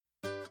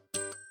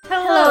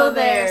Hello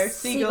there,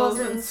 seagulls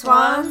and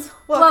swans.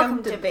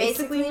 Welcome to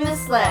Basically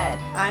Misled.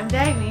 I'm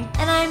Dagny.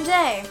 And I'm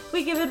Day.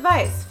 We give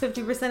advice.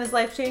 50% is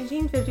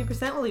life-changing,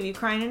 50% will leave you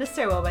crying in a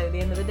stairwell by the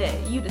end of the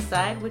day. You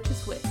decide which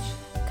is which.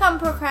 Come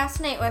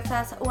procrastinate with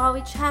us while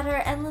we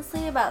chatter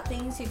endlessly about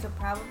things you could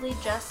probably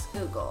just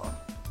Google.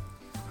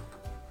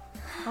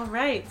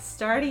 Alright,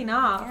 starting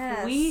off,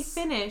 Yes. We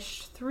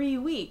finished 3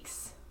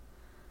 weeks.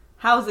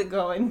 How's it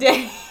going,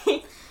 Day?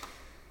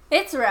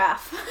 It's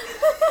rough.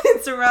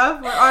 It's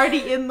rough. We're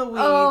already in the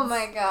weeds. Oh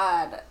my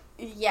god.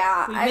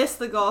 Yeah. We missed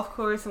the golf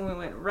course and we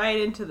went right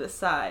into the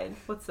side.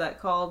 What's that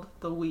called?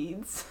 The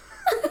weeds.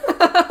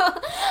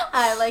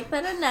 I like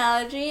that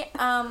analogy.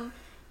 Yeah,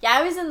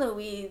 I was in the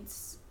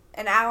weeds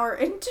an hour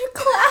into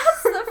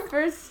class the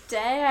first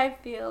day, I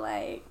feel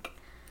like.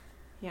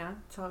 Yeah,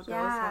 that's how it goes.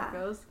 Yeah. How it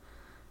goes.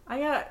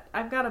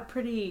 I've got a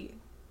pretty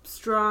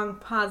strong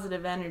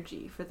positive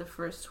energy for the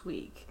first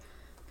week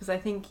because I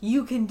think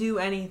you can do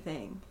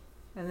anything,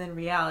 and then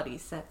reality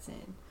sets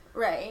in.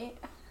 Right.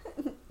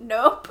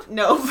 Nope.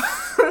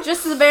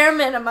 Just the bare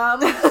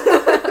minimum.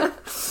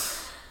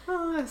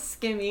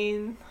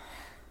 Skimming.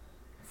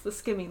 It's the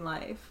skimming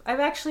life. I've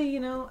actually,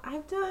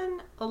 I've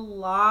done a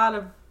lot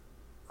of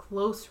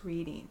close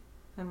reading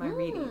in my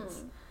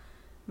readings.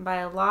 And by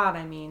a lot,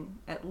 I mean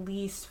at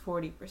least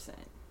 40%.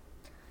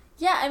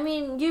 Yeah, I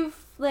mean,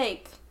 you've,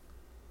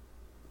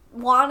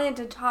 wanted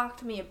to talk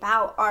to me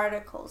about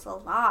articles a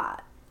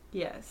lot.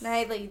 Yes. And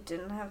I,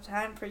 didn't have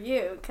time for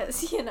you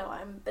because,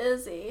 I'm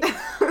busy.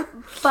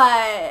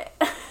 But,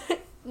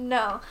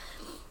 no.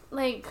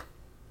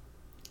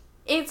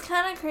 It's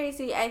kind of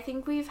crazy. I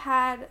think we've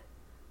had,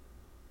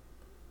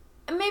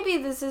 maybe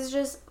this is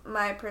just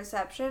my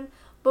perception,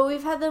 but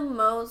we've had the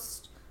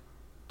most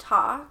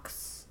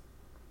talks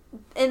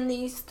in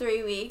these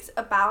 3 weeks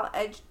about,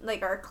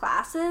 our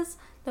classes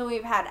than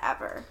we've had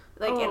ever,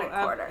 in a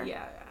quarter.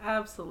 Yeah,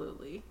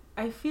 absolutely.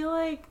 I feel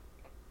like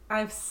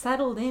I've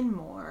settled in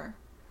more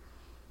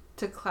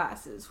to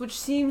classes, which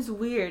seems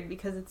weird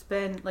because it's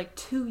been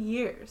 2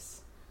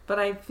 years, but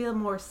I feel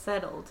more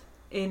settled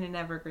in an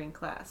evergreen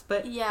class.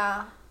 But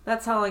yeah,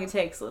 that's how long it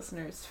takes,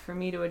 listeners, for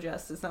me to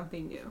adjust to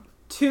something new.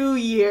 2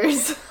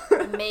 years.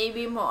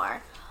 Maybe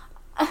more.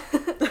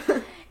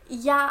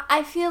 Yeah,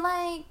 I feel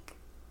like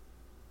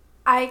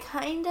I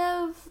kind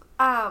of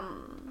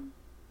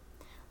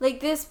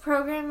this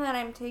program that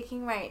I'm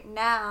taking right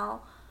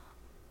now,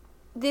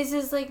 this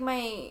is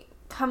my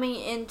coming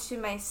into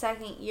my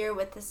second year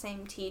with the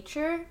same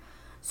teacher,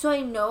 so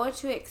I know what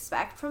to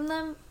expect from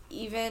them,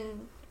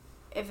 even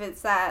if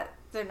it's that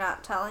they're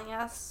not telling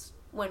us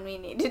when we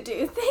need to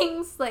do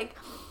things,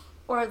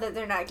 or that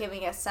they're not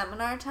giving us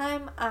seminar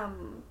time,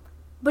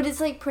 but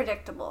it's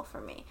predictable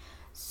for me,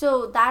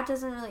 so that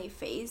doesn't really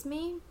faze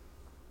me.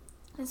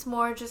 It's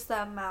more just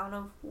the amount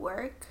of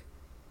work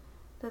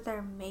that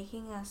they're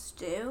making us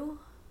do,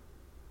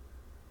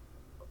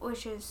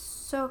 which is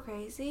so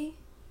crazy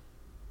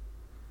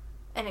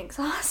and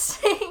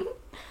exhausting.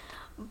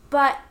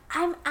 But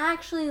I'm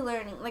actually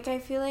learning. I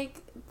feel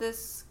like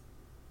this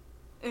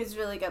is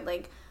really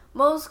good.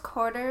 Most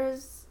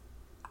quarters,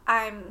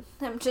 I'm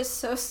just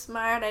so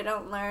smart, I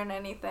don't learn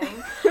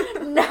anything.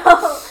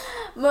 No,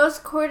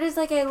 most quarters,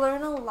 I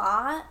learn a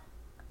lot.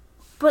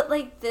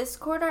 But, this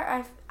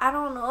quarter, I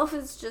don't know if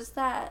it's just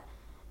that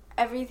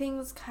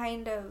everything's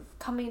kind of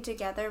coming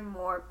together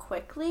more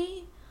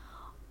quickly.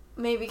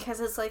 Maybe because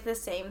it's, the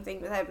same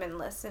thing that I've been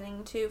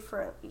listening to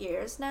for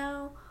years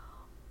now.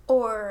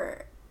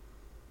 Or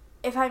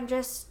if I'm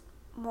just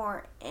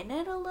more in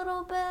it a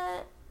little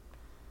bit.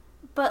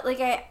 But,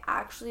 I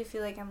actually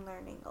feel like I'm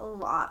learning a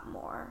lot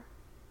more.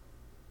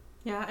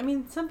 Yeah, I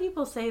mean, some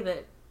people say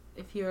that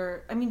if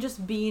you're,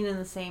 just being in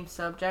the same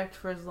subject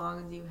for as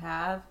long as you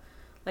have,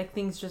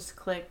 things just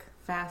click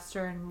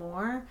faster and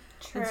more.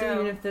 True. And so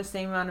even if the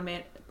same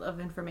amount of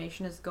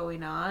information is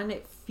going on,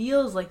 it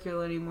feels like you're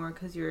learning more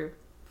because you're,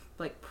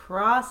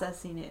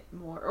 processing it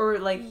more. Or,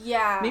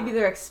 yeah, maybe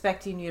they're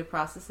expecting you to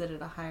process it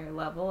at a higher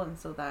level, and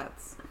so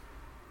that's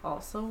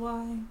also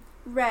why.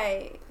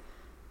 Right.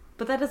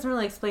 But that doesn't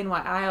really explain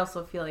why I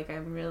also feel like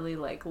I'm really,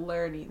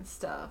 learning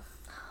stuff.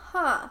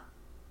 Huh.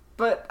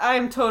 But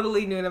I'm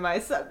totally new to my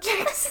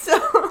subject,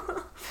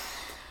 so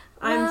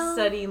I'm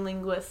studying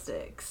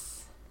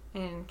linguistics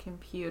and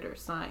computer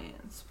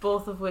science,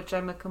 both of which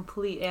I'm a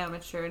complete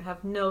amateur and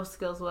have no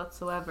skills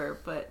whatsoever,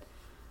 but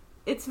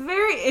it's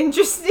very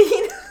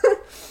interesting.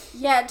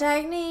 Yeah,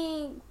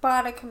 Dagny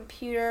bought a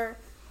computer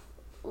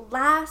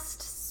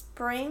last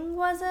spring,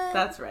 was it?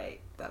 That's right.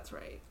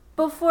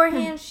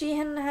 Beforehand, she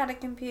hadn't had a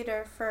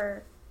computer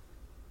for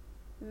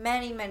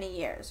many, many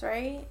years,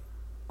 right?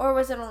 Or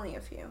was it only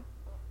a few?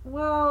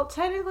 Well,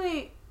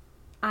 technically,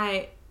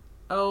 I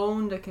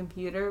owned a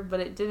computer, but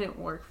it didn't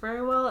work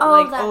very well.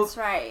 That's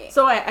right.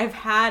 So I've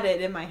had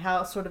it in my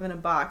house, sort of in a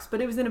box,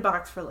 but it was in a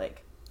box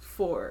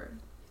for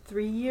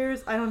 3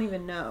 years. I don't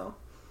even know.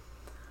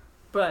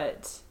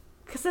 But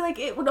because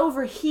it would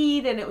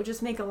overheat and it would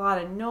just make a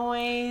lot of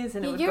noise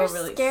and it would go really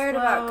slow. You're scared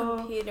about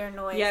computer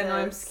noises. Yeah, no,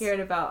 I'm scared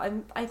about.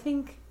 I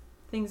think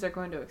things are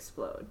going to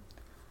explode.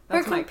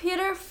 Her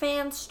computer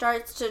fan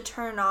starts to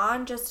turn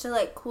on just to,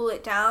 like, cool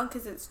it down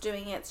because it's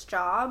doing its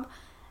job.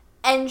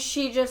 And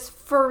she just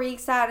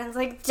freaks out and is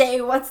like, Day,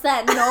 what's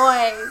that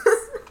noise?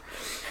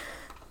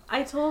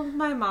 I told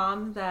my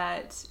mom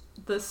that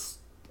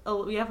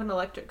we have an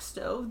electric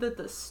stove, that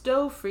the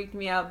stove freaked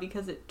me out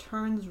because it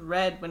turns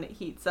red when it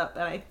heats up,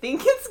 and I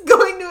think it's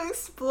going to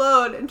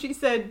explode. And she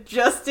said,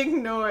 just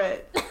ignore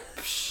it.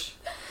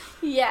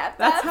 Yeah,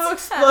 that's how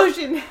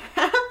explosion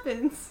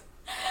happens.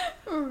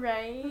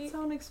 Right. That's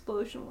how an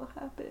explosion will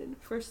happen.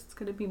 First it's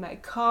going to be my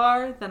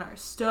car, then our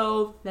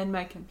stove, then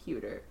my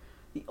computer.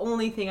 The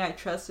only thing I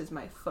trust is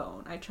my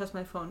phone. I trust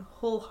my phone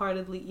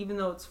wholeheartedly, even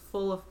though it's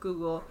full of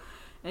Google,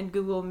 and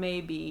Google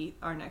may be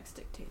our next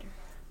dictator.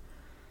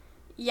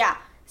 Yeah.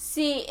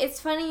 See, it's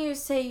funny you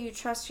say you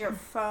trust your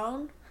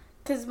phone,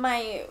 because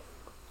I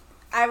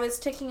was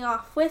ticking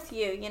off with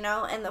you, you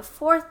know, and the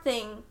fourth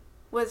thing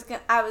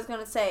I was going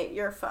to say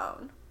your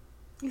phone.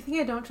 You think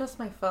I don't trust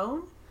my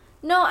phone?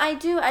 No, I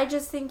do. I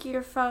just think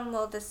your phone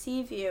will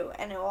deceive you,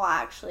 and it will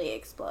actually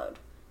explode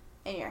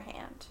in your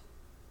hand.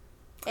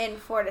 In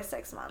 4 to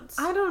 6 months.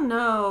 I don't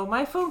know.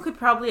 My phone could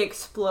probably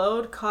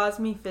explode, cause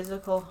me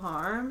physical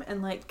harm,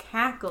 and like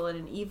cackle in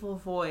an evil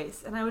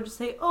voice. And I would just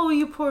say, oh,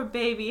 you poor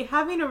baby,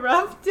 having a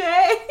rough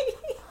day.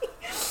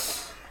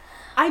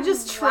 I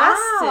just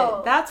trust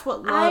it. That's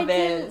what love is. I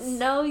didn't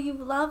know you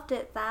loved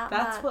it that much.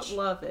 That's what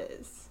love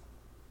is.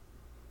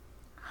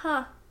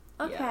 Huh.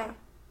 Okay. Yeah.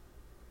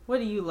 What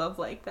do you love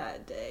like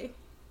that day?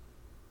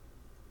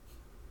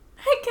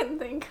 I can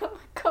think of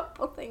a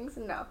couple things.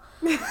 No.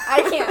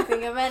 I can't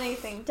think of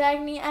anything.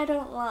 Dagny, I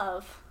don't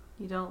love.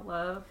 You don't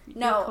love?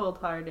 No. You're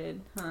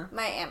cold-hearted, huh?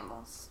 My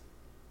animals.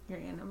 Your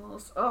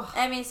animals. Oh.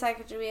 Emmy,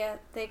 Sacagawea,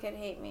 they could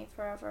hate me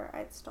forever.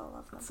 I'd still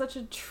love them. Such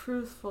a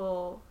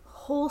truthful,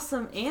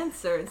 wholesome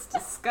answer. It's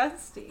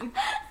disgusting.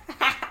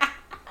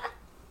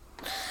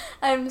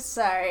 I'm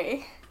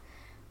sorry.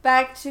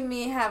 Back to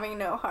me having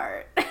no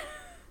heart.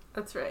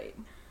 That's right.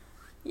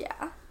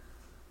 Yeah.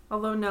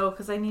 Although no,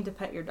 because I need to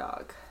pet your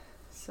dog.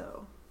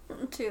 So.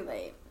 Too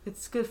late.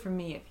 It's good for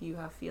me if you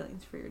have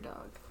feelings for your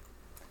dog.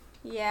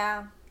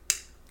 Yeah.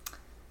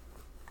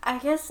 I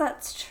guess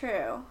that's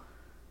true.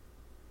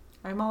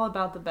 I'm all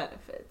about the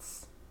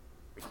benefits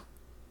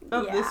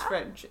of this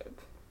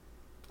friendship.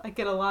 I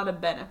get a lot of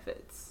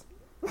benefits.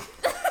 The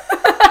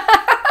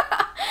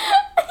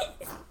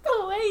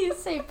way you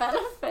say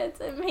benefits,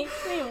 it makes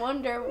me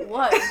wonder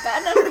what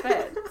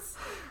benefits.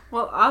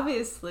 Well,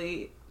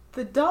 obviously,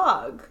 the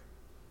dog.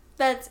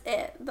 That's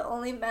it. The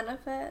only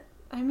benefit.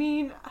 I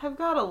mean, I've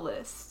got a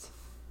list.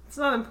 It's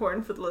not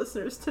important for the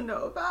listeners to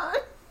know about.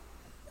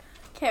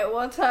 Okay,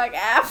 we'll talk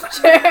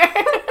after.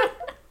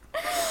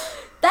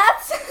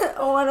 That's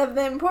one of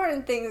the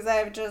important things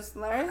I've just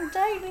learned.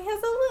 Dagny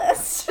has a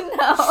list.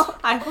 No.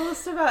 I have a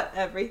list about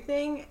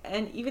everything,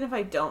 and even if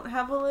I don't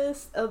have a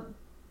list,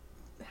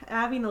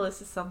 having a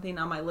list is something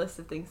on my list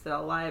of things that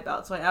I'll lie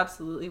about, so I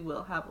absolutely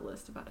will have a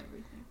list about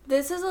everything.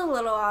 This is a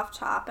little off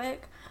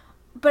topic,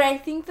 but I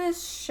think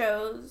this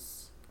shows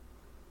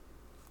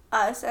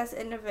us as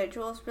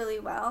individuals really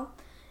well.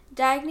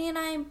 Dagny and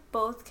I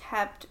both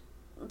kept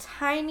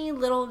tiny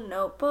little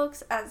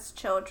notebooks as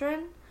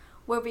children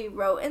where we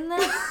wrote in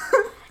them.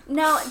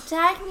 Now,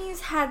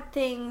 Dagny's had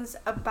things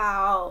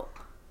about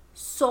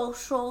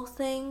social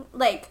thing,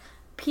 like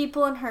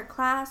people in her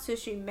class who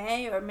she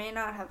may or may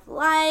not have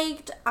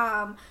liked.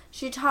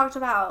 She talked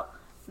about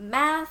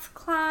math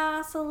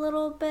class a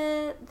little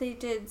bit. They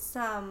did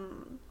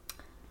some,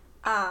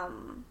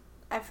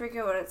 I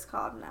forget what it's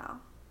called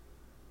now.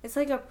 It's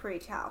like a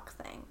pre-calc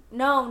thing.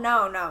 No,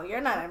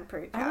 you're not in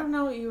pre-calc. I don't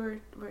know what you're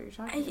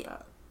talking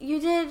about. You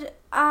did,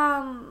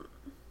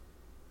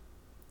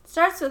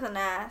 starts with an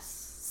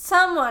S.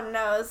 Someone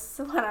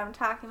knows what I'm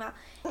talking about.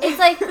 It's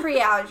like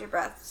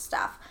pre-algebra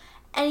stuff.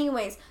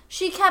 Anyways,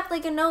 she kept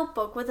like a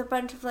notebook with a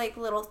bunch of like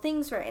little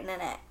things written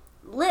in it.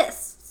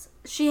 Lists.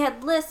 She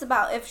had lists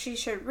about if she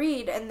should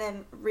read, and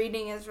then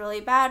reading is really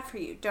bad for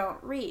you.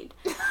 Don't read.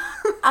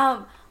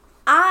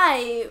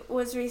 I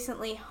was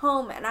recently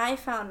home and I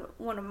found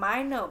one of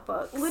my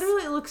notebooks.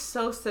 Literally, it looks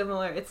so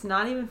similar. It's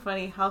not even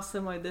funny how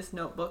similar this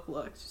notebook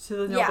looked to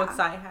the notebooks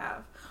I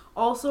have.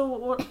 Also,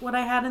 what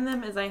I had in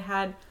them is I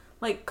had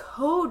like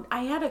code.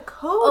 I had a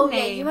code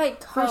name you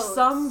had for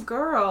some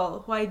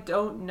girl who I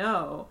don't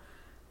know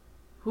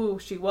who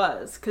she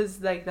was,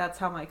 because like that's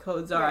how my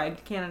codes are. Right. I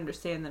can't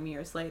understand them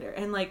years later.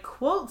 And like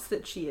quotes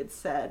that she had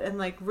said, and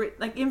like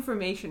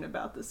information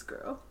about this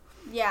girl.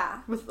 Yeah.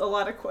 With a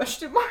lot of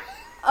question marks.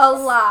 A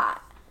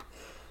lot.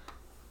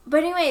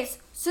 But anyways,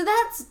 so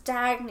that's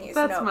Dagny's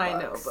notebook. That's my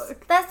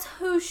notebook. That's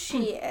who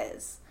she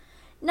is.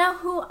 Now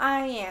who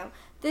I am.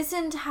 This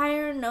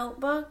entire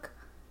notebook.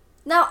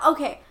 Now,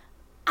 okay,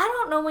 I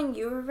don't know when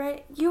you were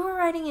writing. You were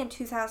writing in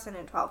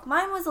 2012.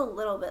 Mine was a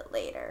little bit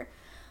later.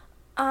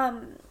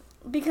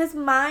 Because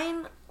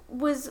mine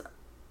was...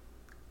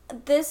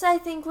 This, I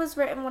think, was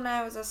written when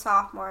I was a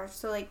sophomore.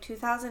 So, like,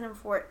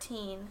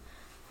 2014.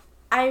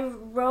 I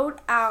wrote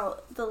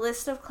out the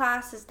list of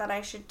classes that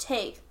I should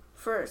take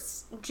for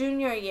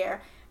junior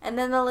year, and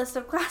then the list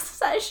of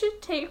classes I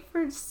should take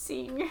for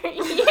senior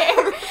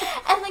year.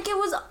 And, like, it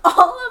was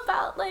all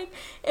about, like,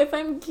 if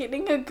I'm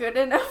getting a good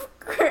enough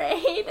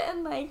grade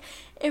and, like,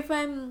 if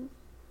I'm,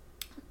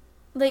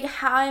 like,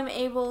 how I'm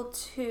able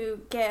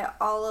to get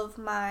all of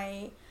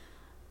my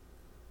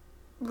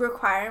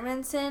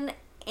requirements in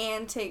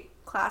and take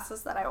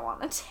classes that I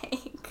want to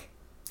take.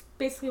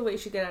 Basically, what you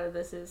should get out of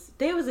this is,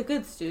 Day was a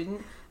good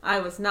student. I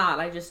was not.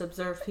 I just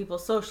observed people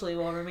socially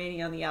while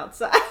remaining on the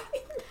outside.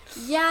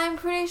 Yeah, I'm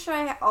pretty sure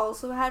I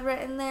also had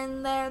written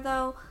in there,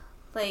 though,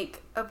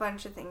 like, a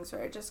bunch of things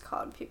where I just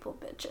called people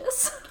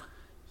bitches.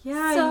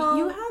 Yeah, So-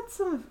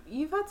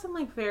 you've had some,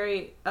 like,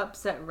 very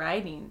upset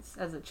writings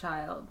as a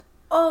child.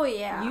 Oh,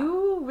 yeah.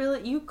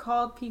 You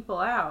called people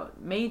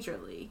out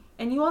majorly.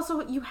 And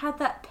you had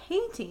that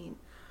painting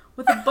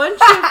with a bunch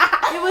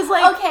of, it was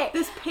like Okay.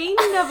 this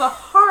painting of a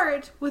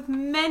heart with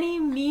many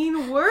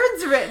mean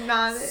words written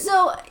on it.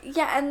 So,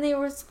 yeah, and they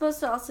were supposed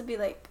to also be,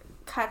 like,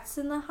 cuts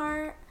in the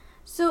heart.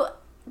 So,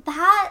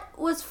 that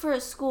was for a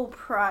school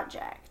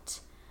project,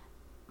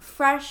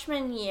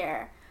 freshman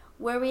year,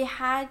 where we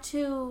had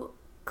to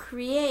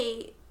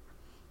create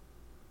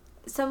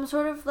some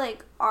sort of,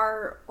 like,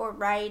 art or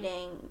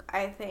writing,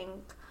 I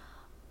think,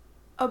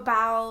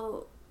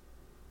 about,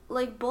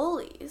 like,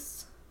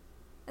 bullies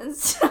and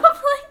stuff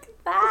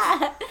like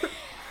that.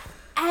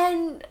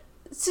 And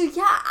so,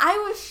 yeah,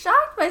 I was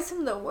shocked by some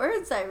of the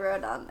words I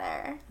wrote on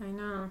there. I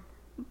know.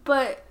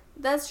 But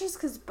that's just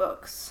because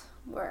books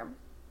were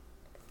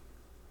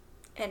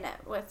in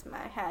it with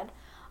my head.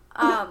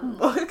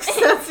 Books,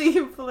 that's who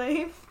you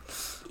blame?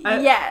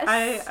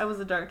 Yes. I was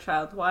a dark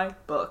child. Why?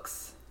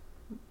 Books.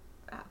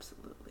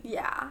 Absolutely.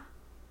 Yeah.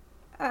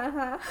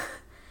 Uh-huh.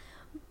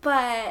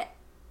 But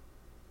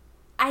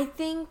I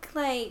think,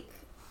 like,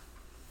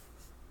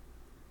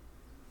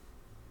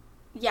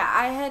 yeah,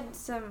 I had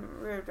some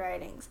rude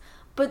writings.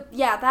 But,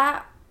 yeah,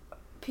 that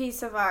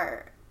piece of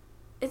art,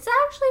 it's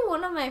actually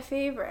one of my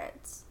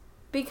favorites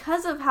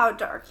because of how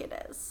dark it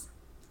is.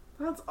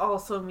 That's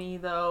also me,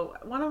 though.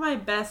 One of my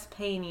best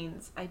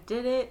paintings. I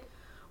did it.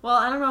 Well,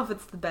 I don't know if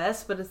it's the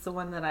best, but it's the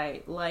one that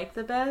I like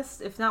the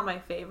best. If not my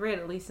favorite,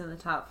 at least in the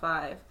top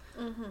 5.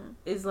 Mm-hmm.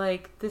 Is,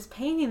 like, this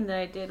painting that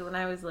I did when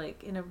I was,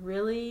 like, in a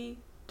really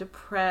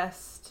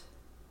depressed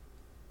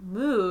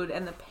mood.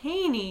 And the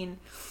painting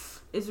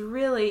is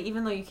really,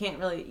 even though you can't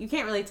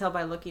really tell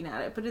by looking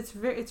at it, but it's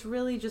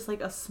really just,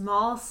 like, a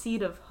small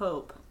seed of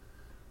hope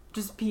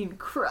just being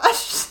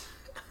crushed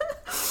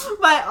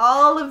by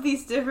all of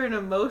these different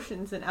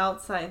emotions and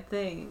outside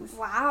things.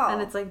 Wow.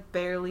 And it's, like,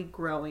 barely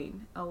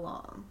growing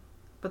along.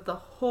 But the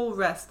whole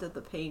rest of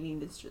the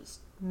painting is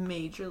just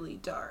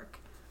majorly dark.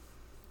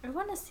 I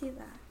want to see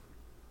that.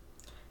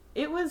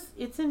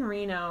 It's in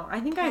Reno. I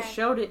think I Okay.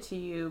 showed it to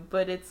you,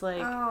 but it's,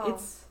 like, Oh.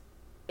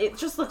 it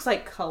just looks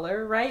like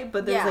color, right?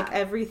 But there's, Yeah. like,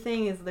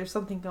 there's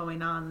something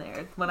going on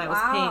there when I was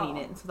Wow. painting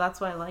it. And so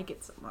that's why I like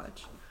it so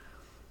much.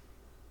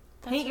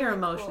 That's Paint your really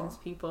emotions,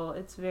 cool. people.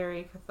 It's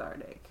very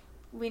cathartic.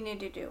 We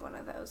need to do one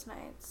of those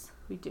nights.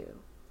 We do.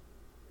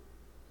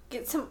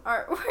 Get some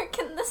artwork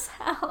in this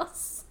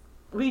house.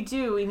 We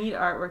do. We need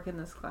artwork in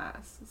this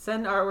class.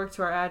 Send artwork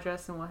to our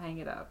address and we'll hang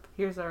it up.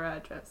 Here's our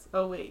address.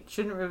 Oh, wait.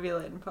 Shouldn't reveal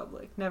it in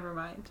public. Never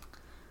mind.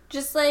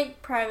 Just,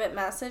 like, private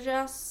message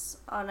us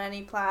on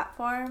any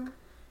platform.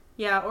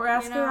 Yeah, or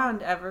ask You know?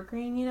 around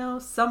Evergreen,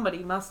 Somebody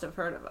must have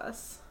heard of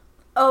us.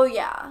 Oh,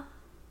 yeah.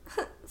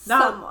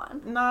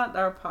 Someone. Not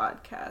our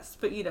podcast,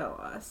 but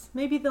us.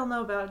 Maybe they'll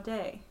know about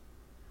Day.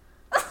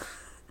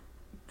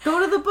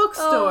 Go to the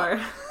bookstore.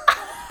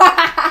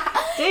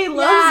 Day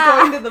loves Yeah.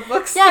 going to the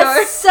bookstore.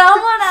 Yes,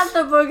 someone at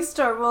the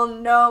bookstore will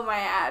know my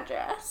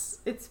address.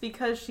 It's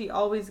because she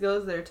always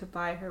goes there to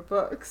buy her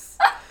books.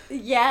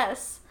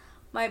 Yes.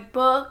 My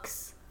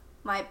books,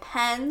 my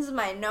pens,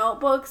 my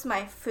notebooks,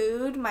 my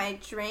food, my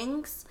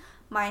drinks,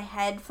 my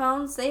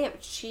headphones. They have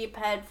cheap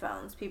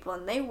headphones, people,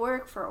 and they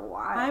work for a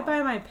while. I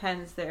buy my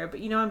pens there, but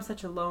I'm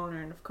such a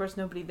loner, and of course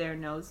nobody there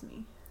knows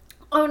me.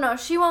 Oh, no,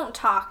 she won't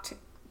talk to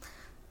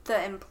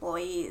the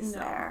employees No.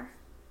 there.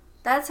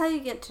 That's how you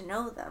get to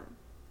know them.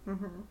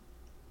 Mm-hmm.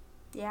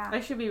 Yeah.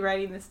 I should be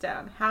writing this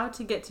down. How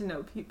to get to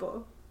know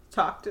people.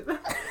 Talk to them.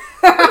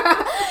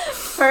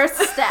 First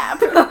step.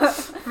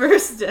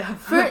 First step.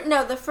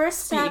 The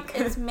first step Speak.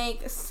 is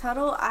make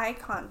subtle eye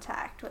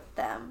contact with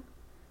them.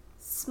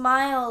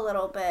 Smile a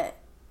little bit.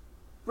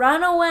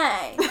 Run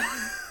away.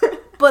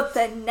 But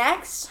the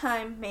next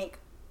time, make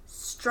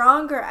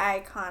stronger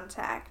eye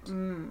contact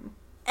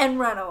and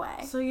run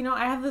away. So,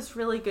 I have this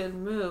really good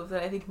move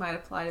that I think might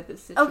apply to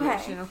this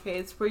situation. Okay,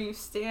 it's where you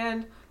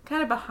stand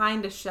kind of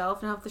behind a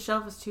shelf. Now, if the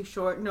shelf is too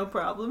short, no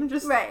problem.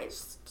 Just Right.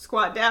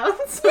 squat down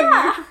so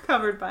Yeah. you're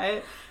covered by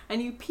it.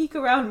 And you peek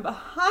around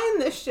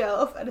behind the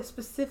shelf at a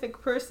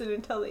specific person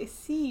until they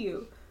see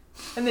you.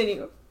 And then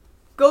you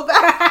go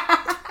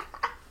back.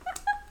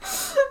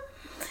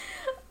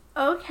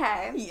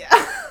 Okay. Yeah.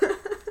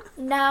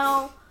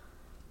 Now,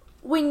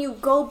 when you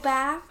go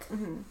back,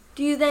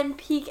 Do you then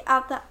peek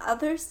out the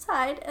other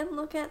side and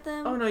look at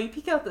them? Oh no, you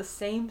peek out the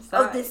same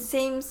side. Oh, the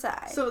same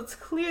side. So it's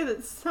clear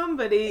that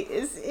somebody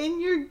is in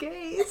your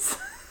gaze.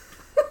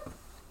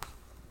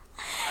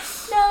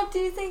 Now, do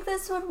you think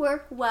this would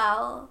work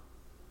well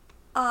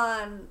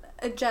on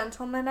a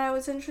gentleman I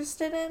was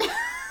interested in?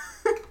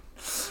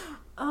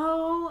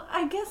 Oh,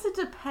 I guess it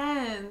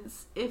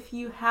depends. If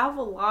you have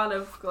a lot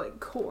of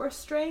like core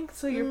strength,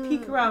 so your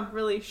peek around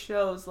really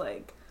shows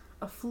like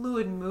a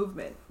fluid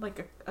movement,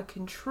 like a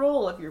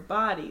control of your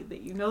body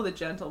that you know the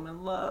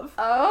gentlemen love.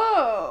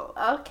 Oh,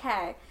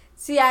 okay.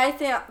 See, I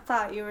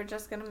thought you were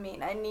just gonna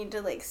mean I need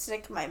to like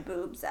stick my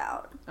boobs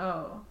out.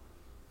 Oh.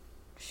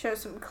 Show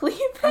some cleavage.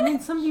 I mean,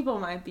 some people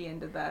might be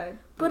into that.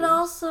 But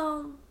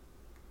also,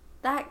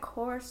 that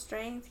core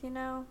strength, you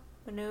know?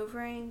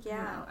 Maneuvering,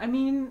 yeah. No. I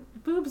mean,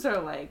 boobs are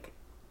like...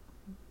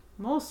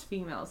 Most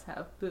females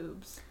have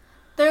boobs.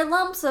 They're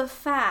lumps of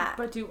fat.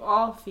 But do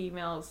all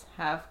females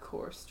have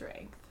core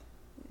strength?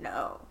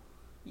 No.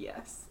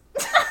 Yes.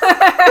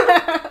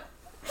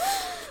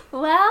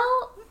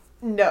 Well...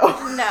 No.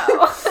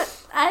 No.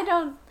 I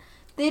don't...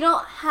 They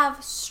don't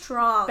have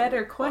strong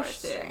Better core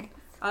question. strength.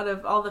 Out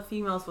of all the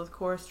females with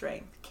core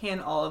strength,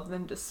 can all of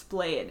them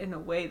display it in a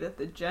way that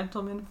the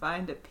gentlemen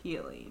find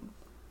appealing?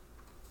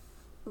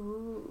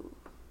 Ooh.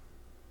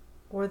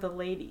 Or the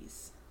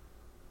ladies?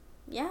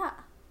 Yeah.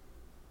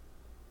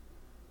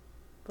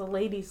 The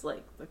ladies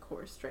like the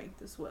core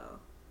strength as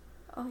well.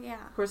 Oh,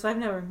 yeah. Of course, I've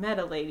never met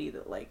a lady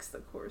that likes the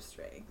core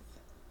strength.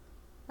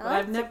 I But like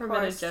I've never the met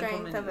core a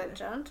gentleman strength of a either.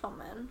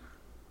 gentleman.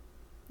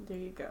 There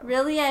you go.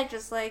 Really, I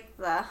just like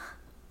the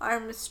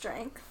arm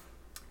strength.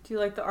 Do you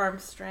like the arm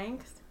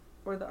strength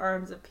or the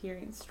arms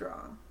appearing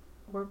strong?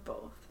 Or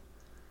both?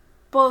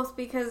 Both,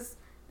 because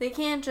they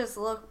can't just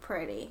look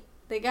pretty.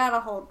 They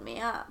gotta hold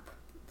me up.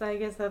 I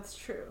guess that's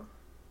true.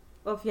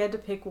 Well, if you had to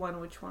pick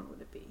one, which one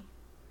would it be?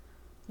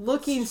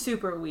 Looking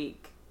super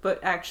weak, but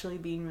actually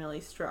being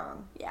really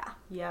strong. Yeah.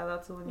 Yeah,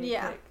 that's the one you'd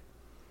Yeah. pick.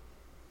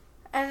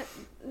 And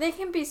they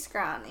can be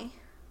scrawny.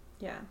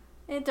 Yeah.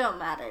 It don't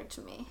matter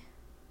to me.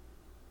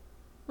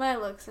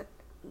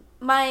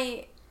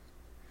 My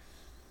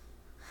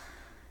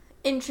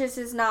interest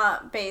is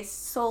not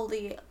based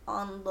solely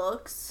on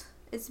looks.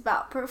 It's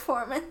about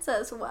performance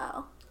as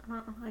well.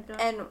 Oh my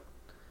god. And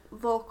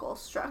vocal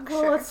structure.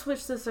 Well, let's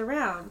switch this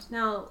around.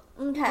 Now,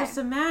 Okay. just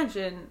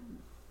imagine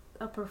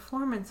a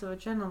performance of a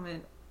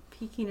gentleman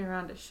peeking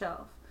around a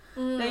shelf.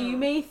 Now, you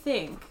may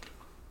think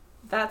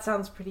that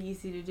sounds pretty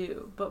easy to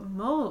do, but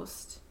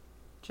most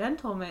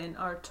gentlemen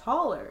are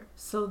taller,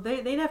 so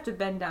they'd have to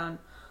bend down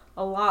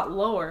a lot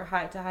lower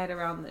height to hide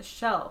around the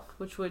shelf,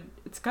 which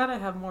it's gotta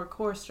have more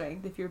core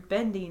strength if you're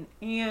bending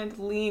and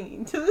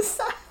leaning to the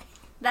side.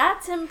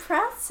 That's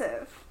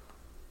impressive.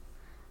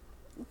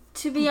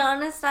 To be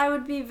honest, I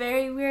would be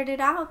very weirded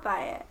out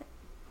by it.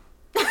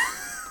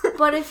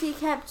 But if he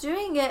kept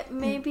doing it,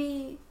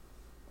 maybe,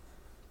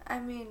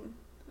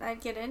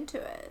 I'd get into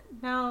it.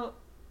 Now,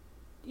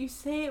 you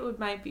say it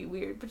might be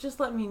weird, but just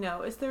let me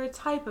know. Is there a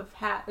type of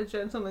hat a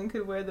gentleman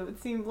could wear that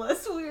would seem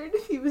less weird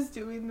if he was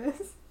doing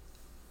this?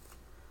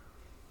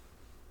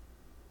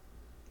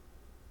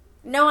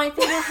 No, I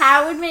think a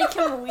hat would make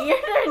him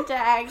weirder,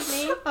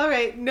 Dagny.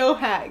 Alright, no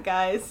hat,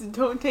 guys.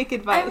 Don't take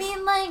advice. I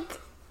mean, like,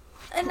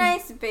 a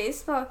nice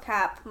baseball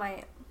cap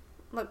might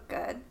look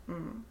good.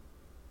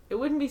 It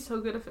wouldn't be so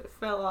good if it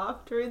fell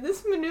off during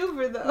this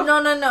maneuver, though.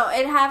 No.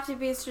 It'd have to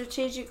be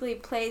strategically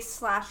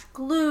placed /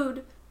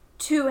 glued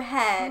to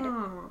head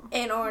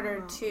in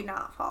order to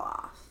not fall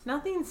off.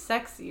 Nothing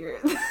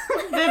sexier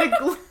than a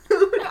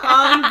glued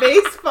on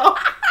baseball.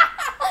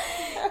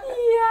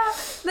 Yeah.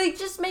 Like,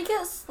 just make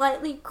it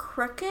slightly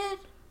crooked,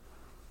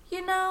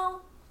 you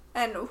know?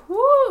 And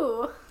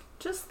whoo!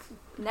 Just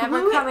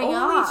Never glue coming it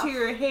only off. to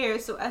your hair,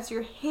 so as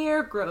your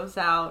hair grows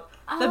out,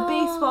 the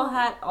baseball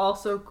hat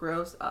also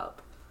grows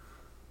up.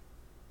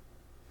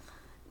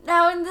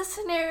 Now, in this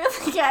scenario,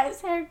 the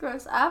guy's hair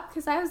grows up,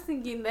 because I was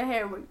thinking the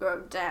hair would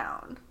grow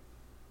down.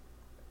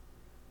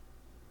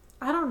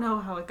 I don't know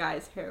how a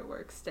guy's hair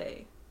works,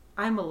 Day.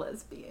 I'm a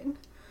lesbian.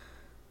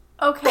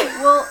 Okay,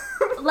 well,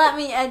 let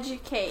me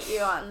educate you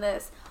on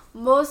this.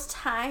 Most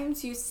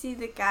times you see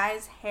the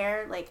guy's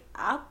hair, like,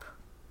 up,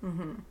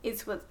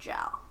 it's with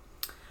gel.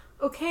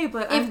 Okay,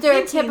 but If I'm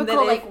they're a thinking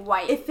typical, that like,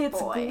 white if it's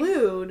boy.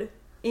 glued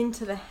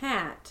into the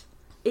hat,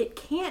 it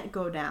can't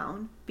go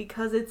down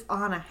because it's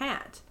on a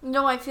hat.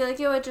 No, I feel like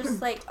it would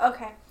just, like,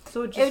 okay,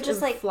 So it would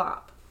just like,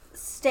 flop.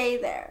 stay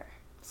there.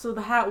 So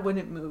the hat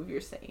wouldn't move,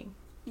 you're saying?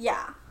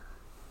 Yeah.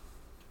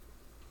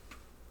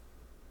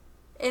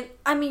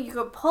 You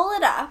could pull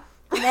it up,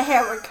 and the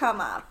hair would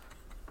come up.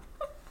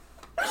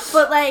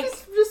 But, like...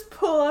 Just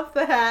pull off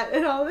the hat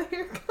and all the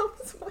hair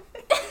comes with.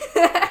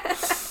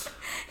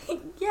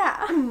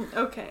 Yeah.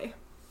 Okay.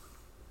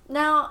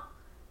 Now,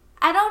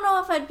 I don't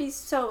know if I'd be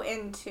so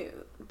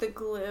into the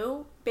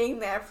glue being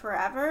there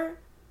forever.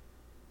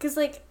 Because,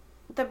 like,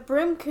 the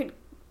brim could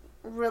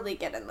really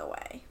get in the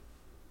way.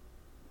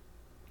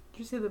 Did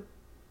you say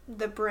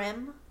The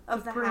brim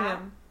of the brim?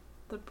 hat.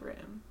 The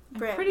brim.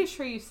 Brim. I'm pretty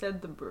sure you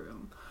said the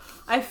broom.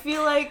 I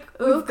feel like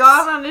we've Oops.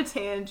 gone on a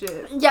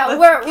tangent. Yeah, Let's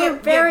we're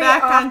very get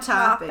back off on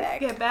topic. topic.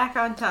 Get back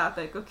on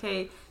topic.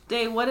 Okay,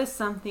 Day, what is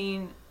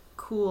something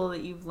cool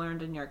that you've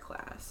learned in your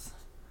class?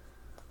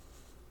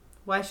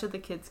 Why should the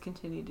kids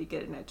continue to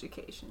get an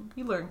education?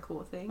 You learn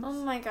cool things.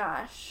 Oh my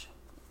gosh.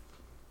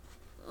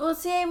 Well,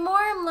 see, more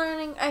I'm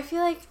learning, I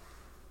feel like,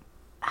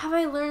 have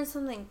I learned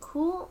something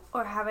cool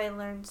or have I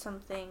learned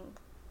something,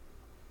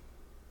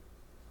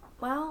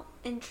 well,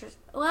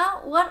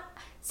 what?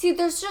 See,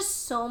 there's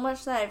just so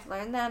much that I've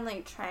learned that I'm,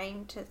 like,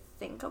 trying to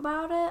think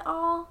about it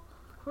all.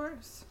 Of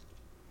course.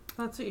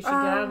 That's what you should get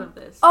out of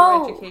this.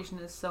 oh, Your education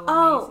is so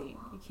amazing.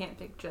 You can't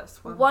pick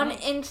just one thing.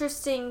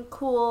 Interesting,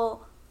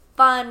 cool,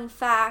 fun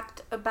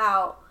fact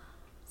about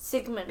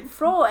Sigmund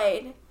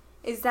Freud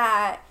is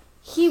that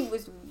he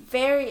was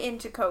very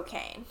into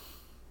cocaine.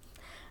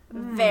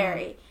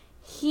 Very.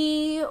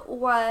 He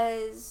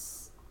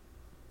was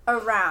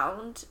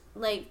around,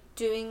 like,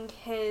 doing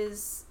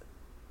his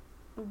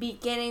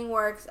beginning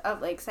works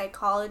of, like,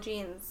 psychology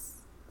and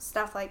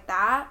stuff like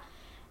that.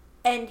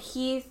 And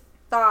he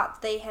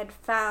thought they had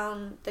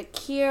found the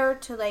cure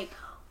to, like,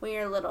 when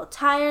you're a little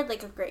tired,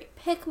 like a great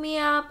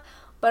pick-me-up,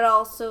 but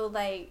also,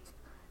 like,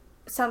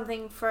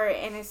 something for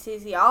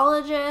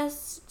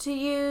anesthesiologists to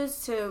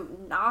use to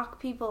knock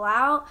people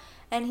out.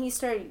 And he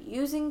started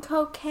using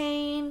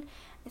cocaine,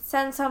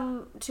 sent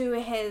some to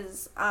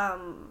his,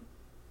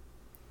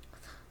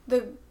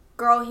 the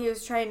girl he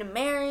was trying to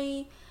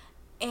marry,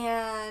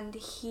 and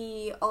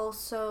he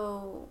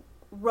also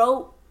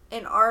wrote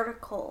an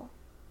article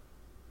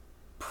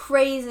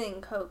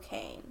praising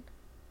cocaine.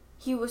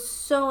 He was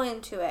so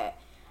into it.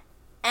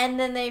 And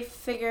then they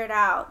figured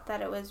out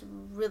that it was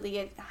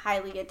really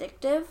highly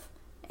addictive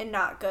and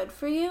not good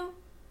for you.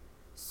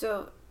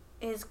 So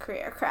his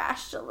career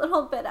crashed a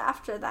little bit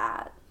after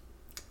that.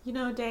 You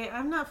know, Day,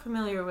 I'm not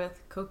familiar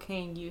with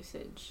cocaine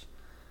usage,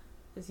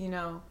 as you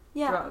know,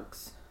 Yeah.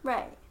 drugs.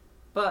 Right.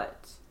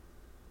 But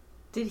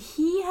did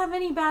he have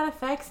any bad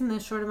effects in the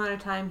short amount of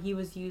time he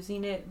was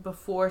using it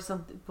before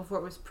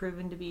it was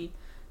proven to be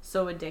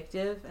so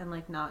addictive and,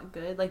 like, not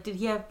good? Like, did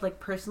he have, like,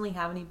 personally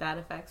have any bad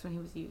effects when he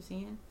was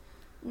using it?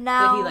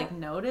 Now, that he, like,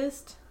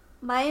 noticed?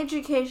 My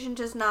education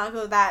does not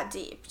go that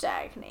deep,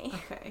 Dagny.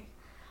 Okay.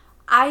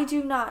 I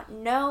do not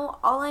know.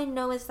 All I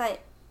know is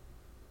that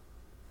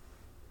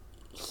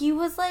he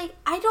was, like,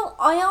 I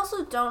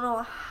also don't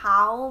know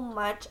how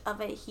much of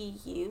it he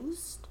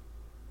used.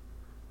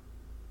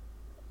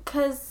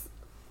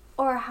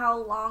 Or how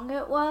long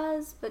it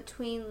was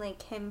between,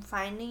 like, him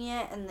finding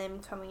it and them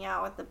coming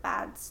out with the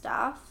bad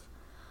stuff.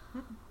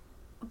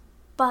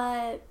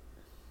 But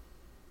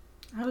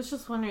I was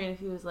just wondering if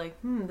he was like,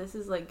 this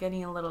is, like,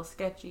 getting a little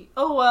sketchy.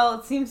 Oh, well,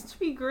 it seems to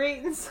be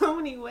great in so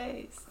many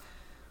ways.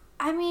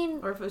 I mean,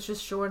 or if it was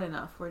just short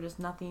enough where just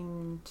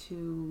nothing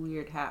too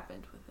weird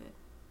happened with it.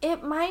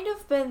 It might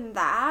have been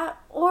that,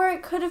 or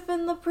it could have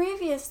been the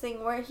previous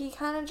thing where he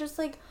kind of just,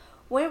 like,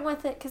 went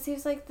with it because he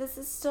was like, this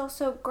is still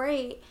so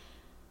great,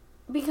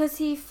 because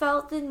he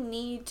felt the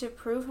need to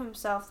prove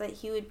himself that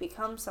he would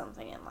become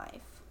something in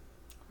life.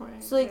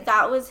 Right, So, like,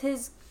 that was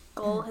his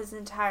goal his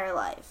entire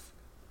life,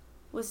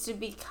 was to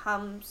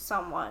become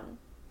someone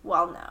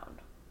well-known.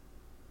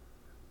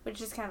 Which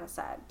is kind of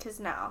sad, because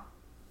now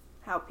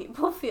how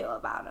people feel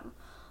about him.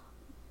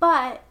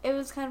 But it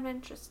was kind of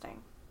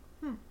interesting.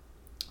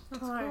 That's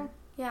cool.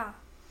 Yeah.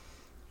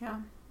 Yeah.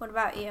 What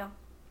about you?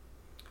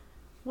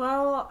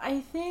 Well, I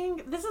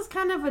think this is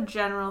kind of a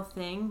general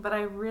thing, but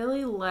I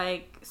really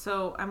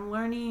so I'm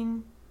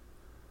learning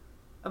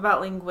about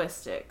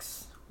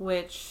linguistics,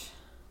 which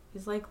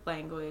is like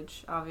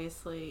language,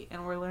 obviously,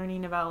 and we're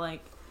learning about,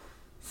 like,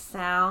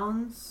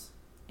 sounds,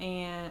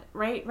 and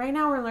right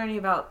now we're learning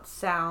about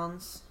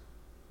sounds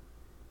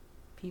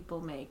people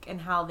make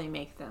and how they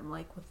make them,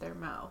 like, with their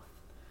mouth.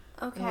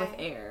 Okay. And with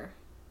air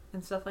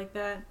and stuff like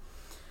that.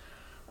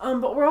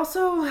 But we're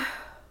also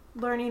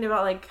learning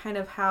about, like, kind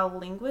of how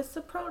linguists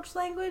approach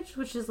language,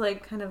 which is,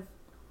 like, kind of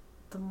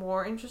the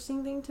more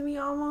interesting thing to me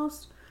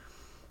almost.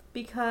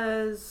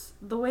 Because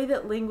the way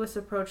that linguists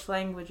approach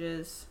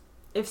languages,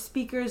 if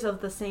speakers of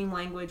the same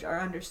language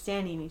are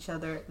understanding each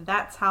other,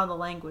 that's how the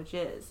language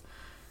is.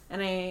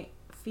 And I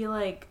feel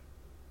like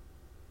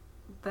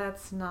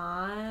that's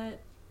not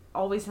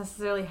always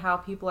necessarily how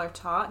people are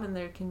taught, and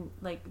there's,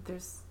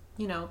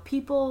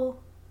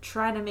 people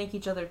try to make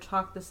each other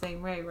talk the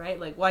same way, right?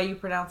 Like, why are you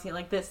pronouncing it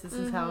like this? This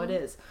is how it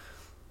is.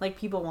 Like,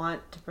 people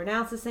want to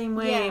pronounce the same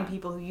way, and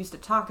people who used to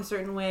talk a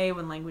certain way,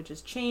 when language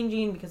is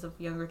changing because of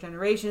younger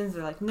generations,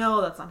 they're like, no,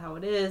 that's not how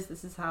it is.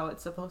 This is how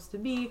it's supposed to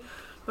be.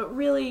 But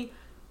really,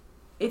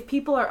 if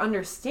people are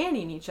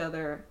understanding each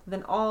other,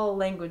 then all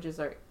languages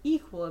are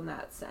equal in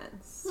that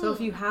sense. So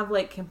if you have,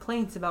 like,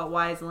 complaints about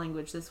why is the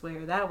language this way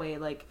or that way,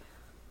 like,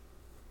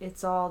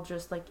 it's all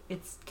just, like,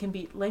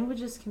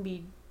 languages can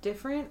be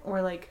different,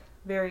 or, like,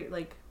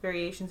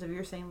 variations of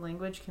your same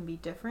language can be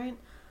different,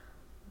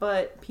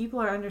 but people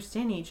are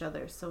understanding each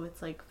other, so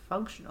it's, like,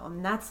 functional,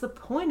 and that's the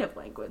point of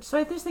language. So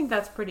I just think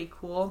that's pretty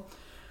cool.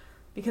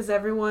 because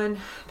everyone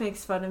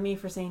makes fun of me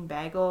for saying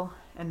bagel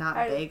and not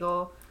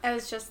bagel. I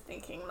was just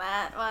thinking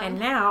that one. And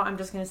now I'm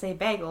just going to say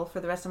bagel for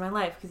the rest of my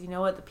life, because you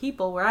know what? The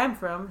people where I'm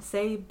from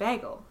say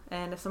bagel.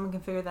 And if someone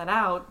can figure that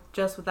out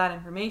just with that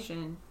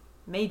information,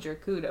 major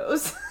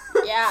kudos.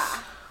 Yeah.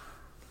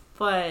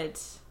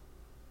 But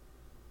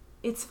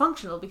it's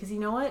functional, because you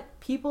know what?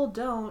 People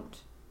don't,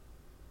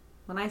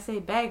 when I say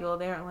bagel,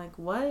 they aren't like,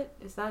 what?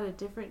 Is that a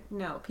different?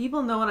 No,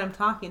 people know what I'm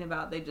talking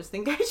about. They just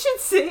think I should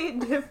say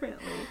it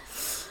differently.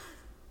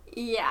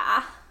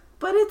 Yeah.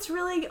 But it's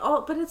really,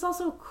 but it's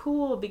also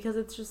cool, because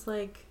it's just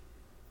like,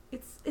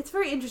 it's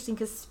very interesting,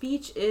 because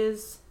speech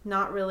is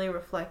not really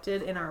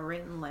reflected in our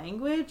written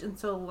language, and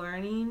so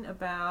learning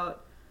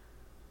about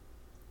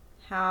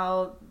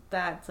how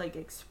that's like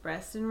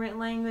expressed in written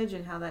language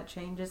and how that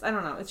changes, I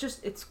don't know,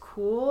 it's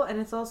cool. And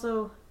it's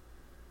also,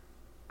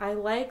 I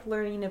like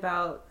learning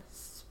about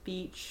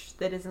speech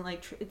that isn't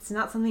like, it's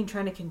not something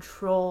trying to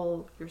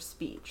control your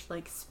speech,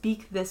 like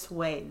speak this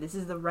way, this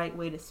is the right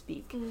way to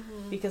speak.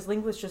 Mm-hmm. Because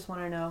linguists just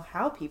want to know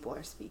how people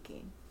are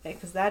speaking,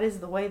 because that is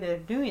the way they're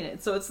doing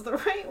it, so it's the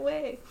right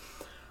way.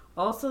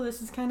 Also, this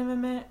is kind of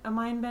a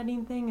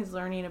mind-bending thing, is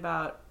learning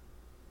about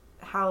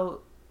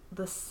how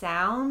the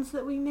sounds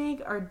that we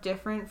make are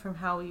different from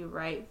how we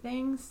write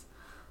things.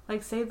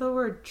 Like, say the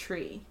word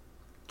tree.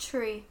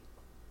 Tree.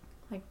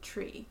 Like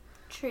tree.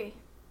 Tree.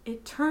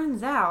 It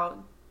turns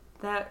out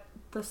that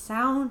the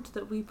sound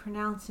that we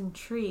pronounce in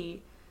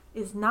tree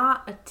is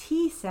not a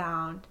T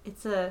sound.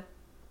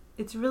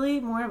 It's really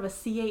more of a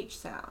CH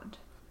sound.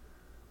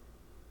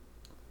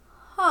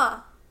 Huh.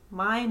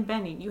 Mind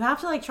bending. You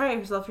have to like try it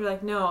yourself. You're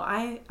like, no,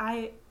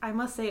 I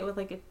must say it with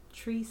like a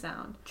tree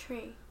sound.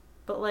 Tree.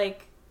 But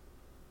like,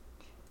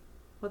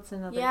 what's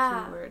another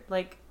T word?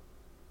 Like,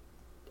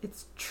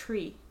 it's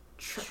tree.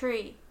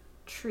 Tree.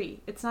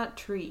 Tree. It's not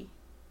tree.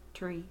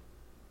 Tree.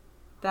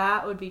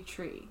 That would be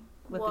tree.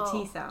 With the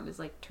T sound is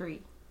like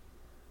tree.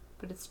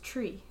 But it's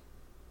tree.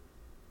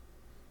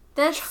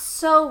 That's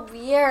so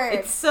weird.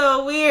 It's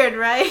so weird,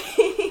 right?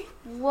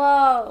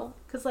 Whoa.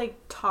 Because like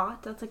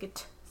taught, that's like a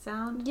T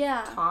sound.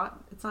 Yeah.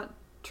 Taught. It's not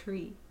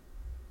tree.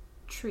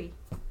 Tree.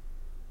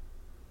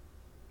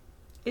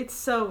 It's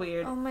so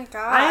weird. Oh my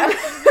god.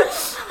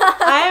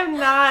 I am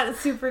not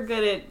super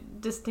good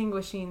at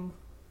distinguishing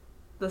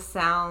the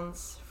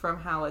sounds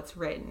from how it's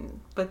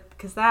written, but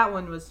because that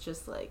one was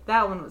just like,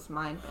 that one was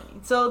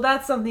mind-bending. So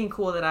that's something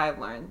cool that I've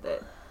learned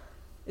that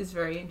is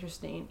very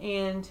interesting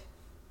and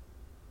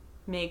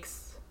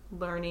makes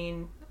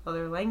learning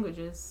other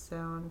languages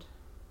sound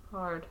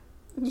hard.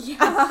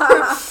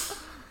 Yeah.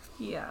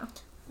 Yeah.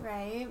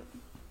 Right.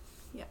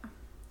 Yeah.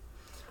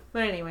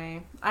 But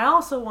anyway, I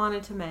also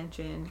wanted to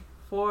mention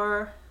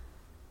for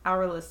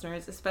our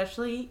listeners,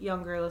 especially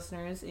younger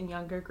listeners in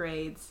younger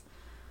grades,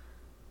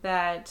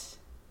 that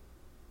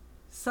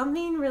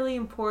something really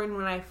important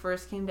when I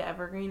first came to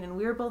Evergreen, and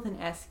we were both in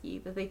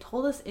Esky, that they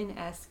told us in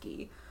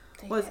Esky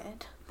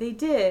they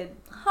did.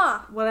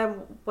 Huh. What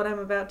I'm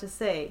about to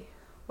say.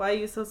 Why are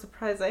you so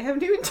surprised? I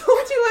haven't even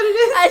told you what it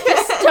is. I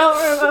just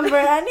don't remember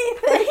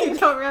anything. You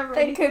don't remember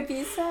that anything. could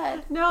be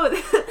said. No,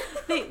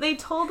 they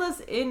told us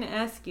in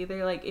Esky,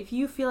 they're like, if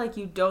you feel like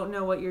you don't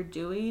know what you're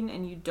doing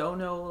and you don't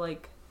know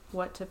like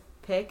what to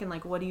pick and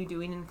like what are you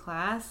doing in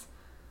class,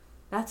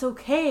 that's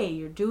okay.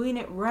 You're doing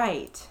it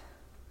right.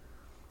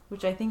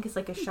 Which I think is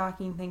like a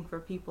shocking thing for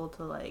people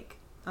to like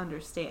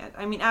understand.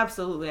 I mean,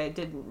 absolutely, I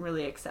didn't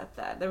really accept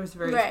that. There was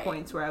various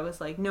points where I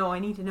was like, no, I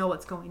need to know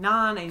what's going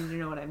on. I need to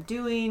know what I'm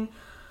doing.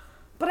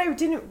 But I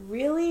didn't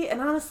really, and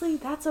honestly,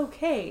 that's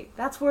okay.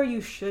 That's where you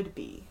should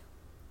be.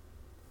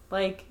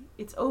 Like,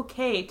 it's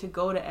okay to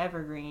go to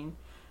Evergreen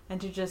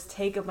and to just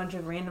take a bunch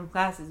of random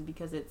classes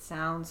because it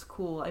sounds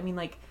cool. I mean,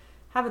 like,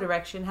 have a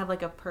direction, have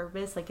like a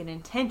purpose, like an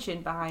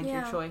intention behind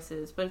your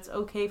choices, but it's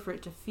okay for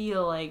it to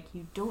feel like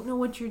you don't know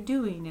what you're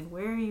doing and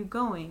where are you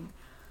going,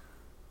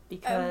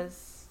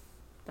 because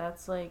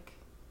that's like,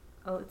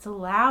 it's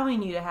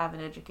allowing you to have an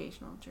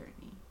educational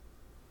journey.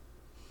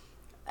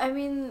 I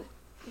mean,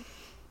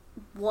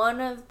 one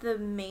of the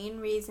main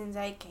reasons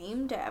I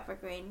came to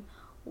Evergreen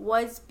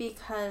was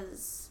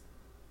because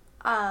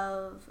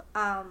of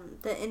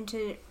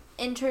the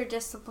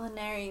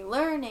interdisciplinary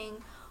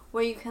learning,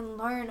 where you can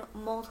learn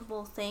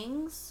multiple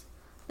things.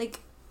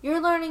 Like,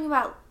 you're learning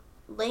about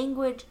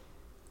language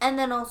and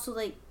then also,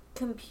 like,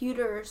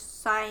 computer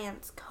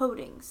science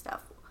coding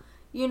stuff.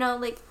 You know,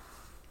 like,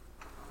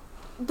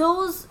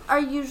 those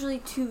are usually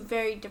two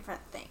very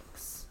different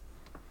things.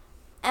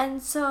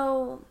 And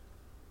so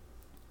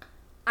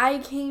I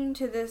came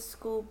to this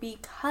school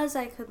because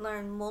I could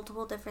learn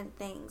multiple different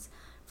things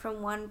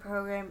from one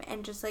program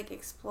and just, like,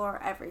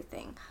 explore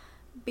everything.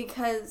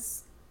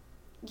 Because,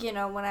 you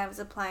know, when I was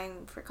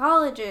applying for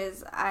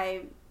colleges,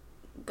 I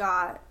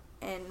got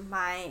in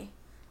my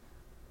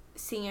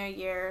senior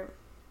year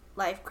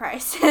life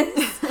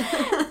crisis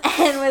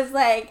and was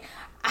like,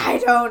 I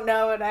don't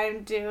know what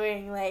I'm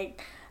doing.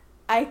 Like,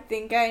 I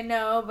think I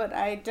know, but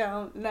I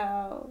don't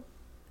know.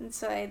 And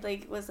so I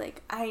was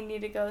like, I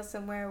need to go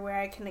somewhere where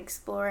I can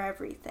explore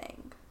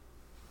everything.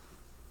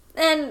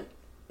 And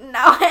no,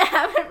 I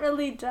haven't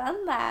really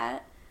done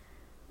that.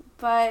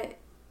 But,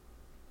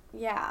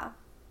 yeah.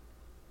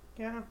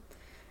 Yeah.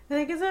 And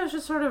I guess I was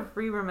just sort of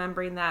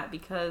re-remembering that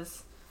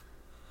because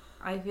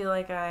I feel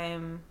like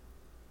I'm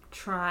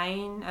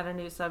trying at a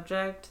new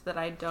subject that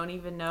I don't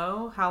even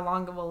know how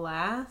long it will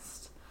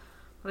last.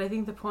 But I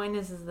think the point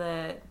is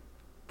that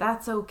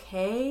that's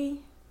okay.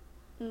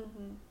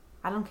 Mm-hmm.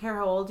 I don't care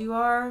how old you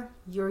are.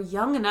 You're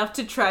young enough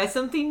to try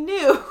something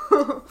new.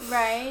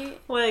 Right.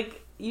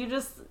 Like, you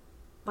just,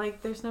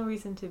 like, there's no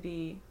reason to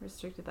be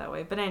restricted that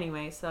way. But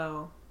anyway,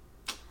 so,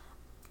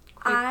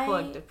 quick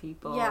plug to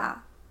people. Yeah.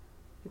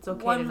 It's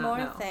okay One to not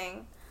know. more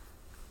thing.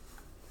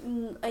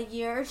 A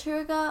year or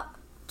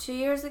 2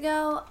 years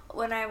ago,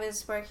 when I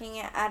was working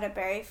at a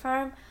berry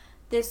farm,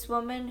 this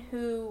woman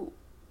who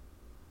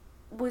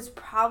was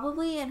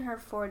probably in her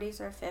 40s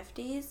or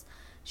 50s,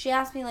 she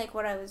asked me, like,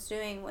 what I was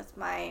doing with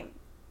my,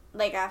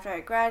 like, after I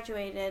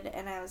graduated,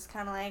 and I was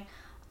kind of like,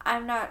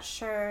 I'm not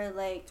sure,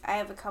 like, I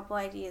have a couple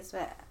ideas,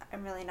 but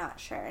I'm really not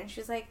sure. And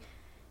she's like,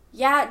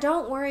 yeah,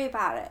 don't worry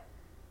about it.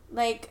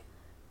 Like,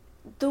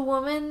 the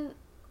woman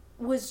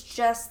was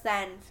just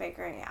then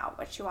figuring out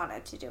what she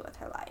wanted to do with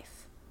her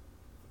life.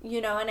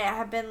 You know, and it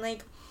had been,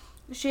 like,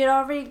 she had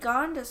already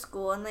gone to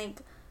school and, like,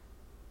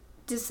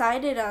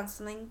 decided on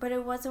something, but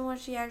it wasn't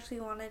what she actually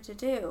wanted to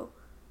do.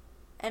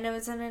 And it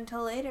wasn't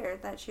until later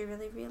that she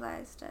really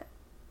realized it.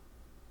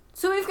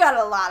 So we've got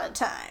a lot of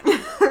time.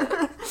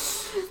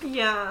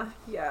 Yeah.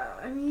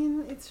 I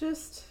mean, it's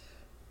just,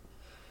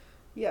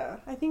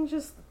 I think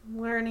just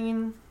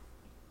learning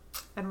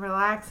and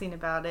relaxing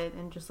about it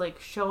and just, like,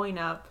 showing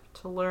up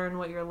to learn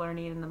what you're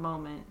learning in the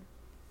moment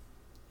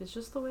is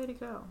just the way to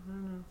go. I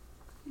don't know.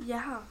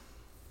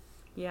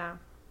 Yeah.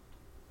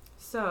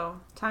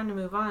 So, time to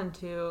move on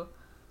to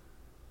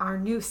our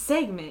new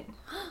segment.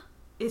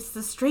 It's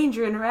the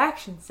stranger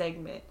interaction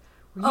segment,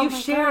 where you've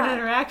shared an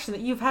interaction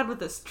that you've had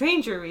with a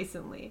stranger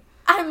recently.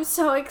 I'm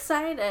so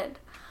excited.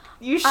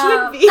 You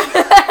should be.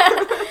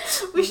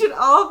 We should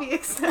all be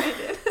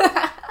excited.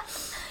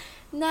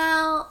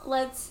 Now,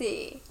 let's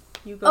see.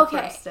 You go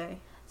first, Day.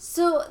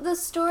 So, the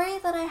story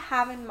that I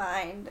have in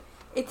mind,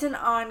 it's an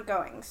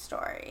ongoing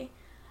story.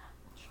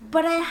 Sure.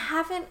 But I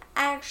haven't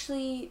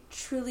actually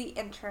truly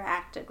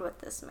interacted with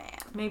this man.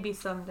 Maybe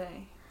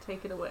someday.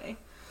 Take it away.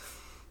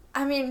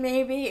 I mean,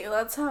 maybe.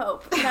 Let's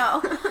hope.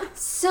 No.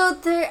 So,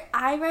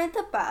 I ride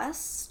the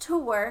bus to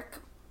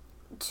work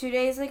 2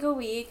 days, like, a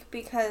week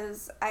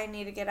because I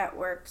need to get at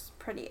work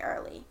pretty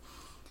early.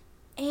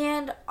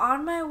 And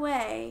on my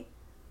way,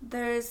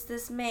 there's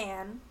this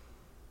man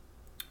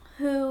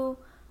who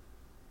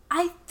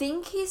I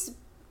think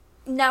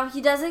now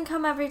he doesn't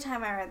come every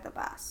time I ride the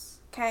bus,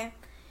 okay?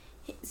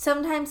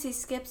 Sometimes he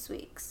skips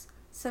weeks.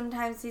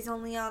 Sometimes he's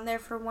only on there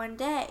for 1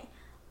 day.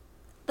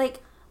 Like,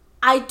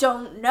 I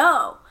don't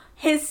know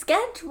his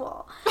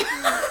schedule.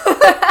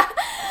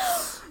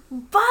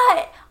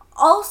 But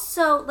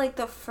also, like,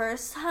 the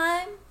first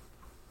time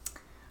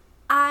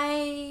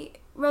I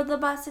rode the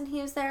bus and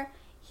he was there,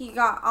 he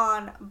got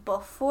on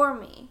before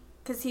me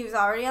because he was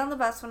already on the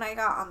bus when I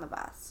got on the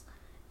bus.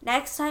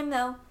 Next time,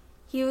 though,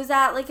 he was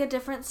at, like, a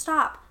different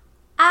stop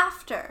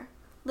after,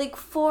 like,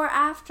 4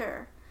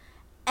 after.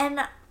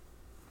 And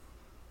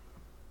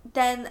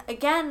then,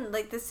 again,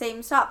 like, the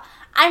same stop.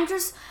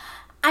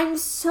 I'm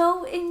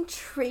so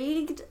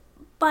intrigued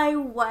by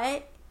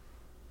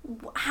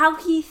how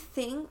he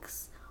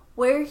thinks,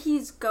 where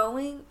he's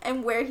going,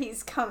 and where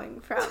he's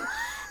coming from.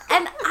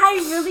 And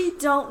I really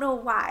don't know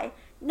why.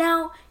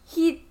 Now,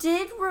 he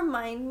did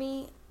remind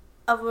me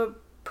of a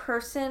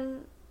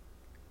person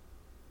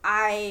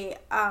I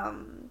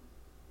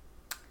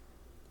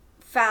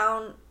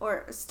found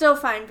or still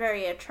find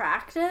very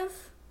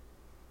attractive,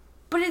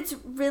 but it's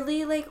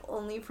really, like,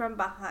 only from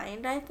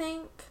behind, I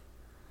think.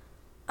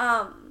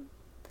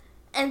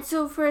 And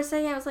so for a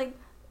second I was like,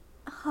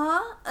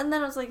 huh? And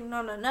then I was like,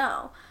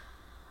 no.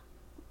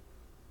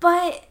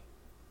 But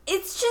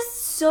it's just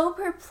so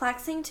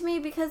perplexing to me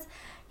because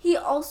he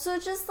also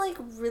just, like,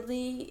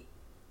 really,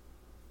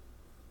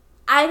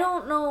 I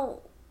don't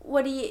know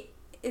what he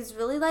is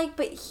really like,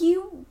 but he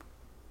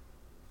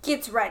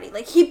gets ready.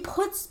 Like, he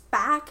puts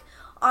back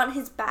on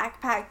his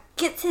backpack,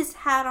 gets his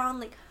hat on,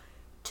 like,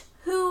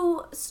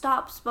 2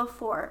 stops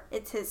before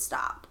it's his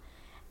stop.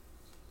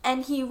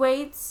 And he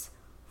waits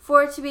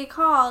for it to be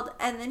called,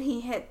 and then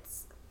he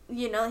hits,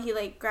 he,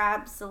 like,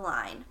 grabs the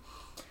line.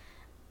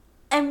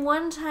 And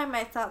one time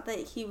I thought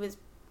that he was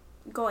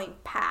going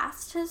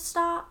past his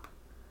stop,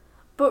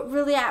 but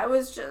really I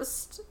was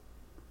just,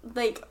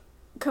 like,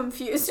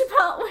 confused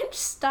about which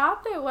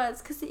stop it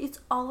was, because it's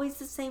always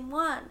the same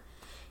one.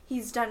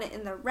 He's done it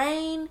in the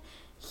rain.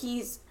 He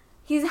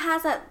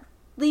has at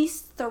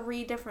least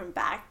 3 different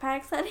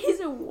backpacks that he's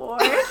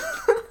worn.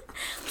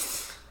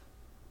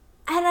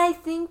 And I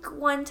think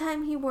one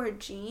time he wore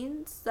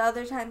jeans. The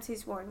other times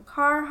he's worn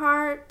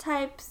Carhartt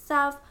type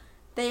stuff.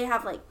 They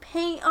have, like,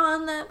 paint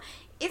on them.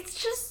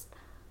 It's just,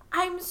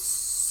 I'm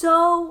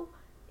so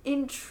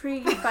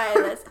intrigued by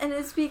this. And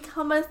it's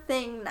become a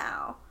thing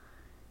now.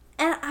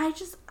 And I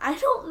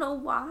don't know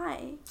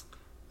why.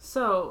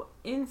 So,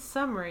 in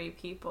summary,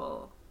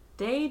 people,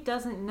 Day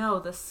doesn't know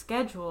the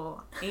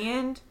schedule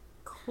and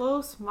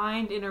close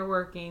mind inner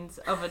workings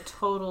of a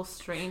total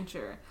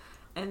stranger.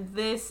 And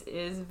this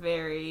is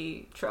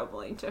very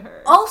troubling to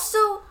her.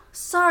 Also,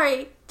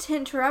 sorry to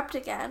interrupt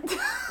again,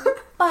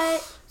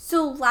 but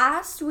so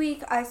last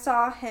week I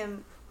saw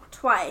him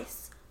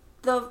twice.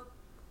 The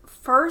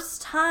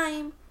first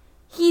time,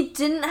 he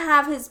didn't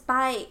have his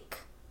bike.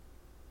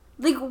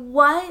 Like,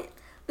 what?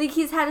 Like,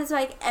 he's had his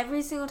bike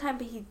every single time,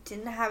 but he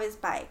didn't have his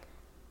bike.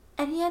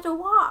 And he had to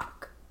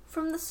walk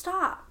from the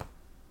stop.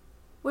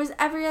 Whereas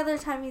every other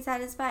time he's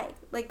had his bike.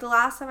 Like, the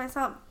last time I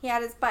saw him, he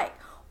had his bike.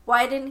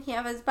 Why didn't he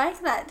have his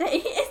bike that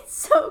day? It's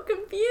so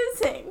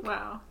confusing.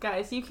 Wow.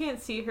 Guys, you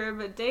can't see her,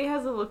 but Day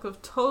has a look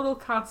of total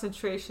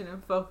concentration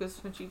and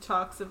focus when she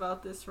talks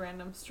about this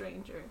random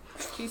stranger.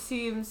 She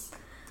seems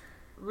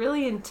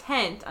really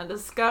intent on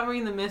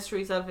discovering the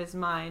mysteries of his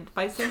mind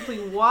by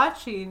simply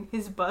watching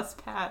his bus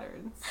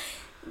patterns.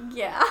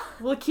 Yeah.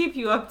 We'll keep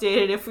you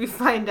updated if we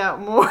find out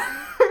more.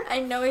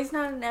 I know he's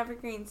not an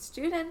evergreen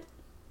student.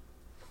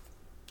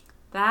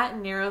 That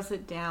narrows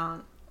it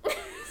down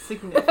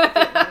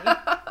significantly.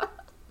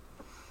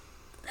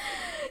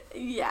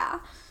 Yeah.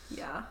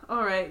 Yeah.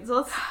 All right.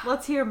 So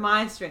let's hear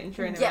my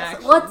stranger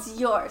interaction. Yes. What's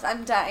yours?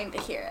 I'm dying to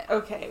hear it.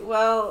 Okay.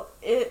 Well,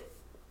 it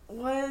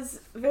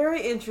was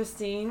very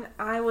interesting.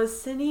 I was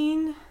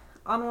sitting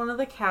on one of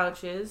the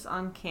couches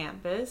on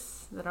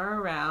campus that are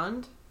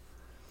around,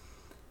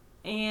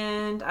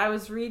 and I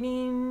was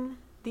reading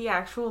the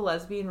actual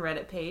lesbian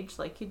Reddit page,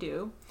 like you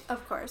do.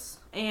 Of course.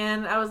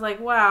 And I was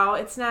like, wow,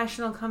 it's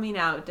National Coming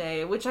Out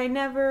Day, which I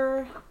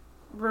never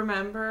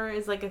remember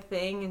is like a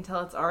thing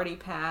until it's already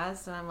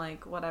passed, and I'm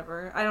like,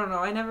 whatever. I don't know.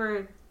 I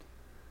never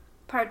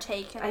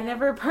partake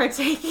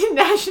in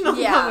National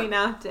Coming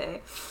Out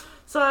Day.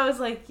 So I was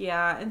like,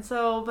 yeah. And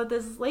so, but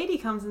this lady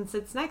comes and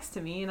sits next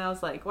to me, and I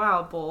was like,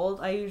 wow, bold.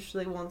 I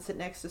usually won't sit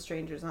next to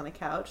strangers on a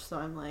couch, so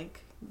I'm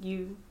like,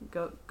 you,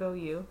 go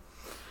you.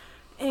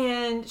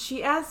 And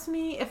she asked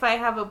me if I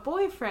have a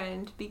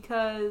boyfriend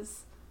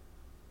because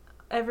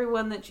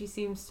everyone that she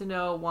seems to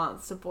know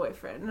wants a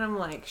boyfriend. And I'm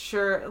like,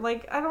 sure.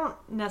 Like, I don't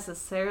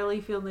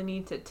necessarily feel the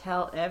need to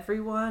tell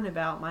everyone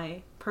about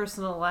my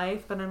personal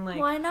life, but I'm like,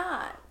 why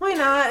not? Why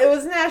not? It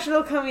was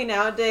National Coming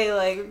Out Day,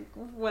 like,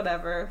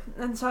 whatever.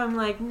 And so I'm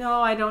like,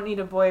 no, I don't need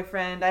a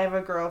boyfriend. I have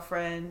a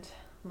girlfriend.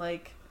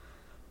 Like,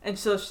 and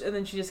so, and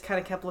then she just kind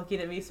of kept looking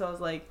at me, so I was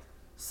like,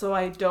 so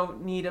I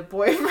don't need a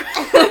boyfriend.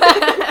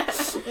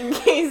 In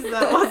case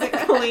that wasn't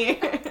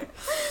clear.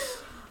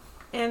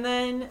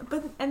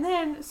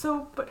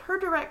 But her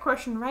direct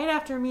question right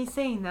after me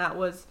saying that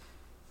was,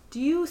 do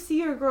you see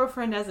your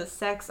girlfriend as a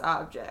sex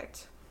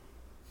object?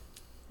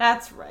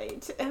 That's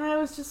right. And I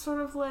was just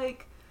sort of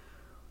like,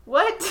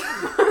 what?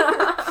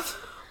 But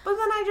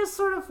then I just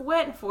sort of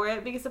went for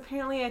it because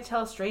apparently I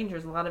tell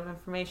strangers a lot of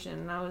information.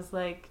 And I was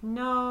like,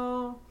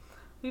 no,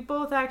 we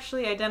both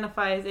actually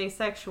identify as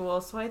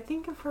asexual, so I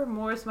think of her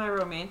more as my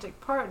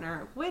romantic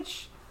partner,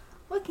 which,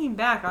 looking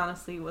back,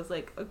 honestly, was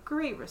like a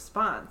great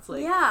response.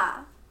 Like,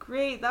 yeah.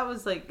 Great. That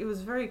was like, it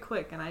was very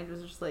quick, and I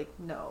was just like,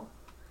 no.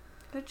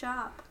 Good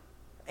job.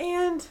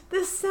 And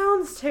this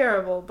sounds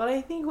terrible, but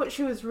I think what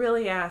she was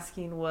really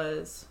asking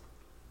was,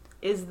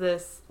 is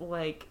this,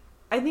 like,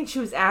 I think she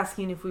was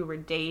asking if we were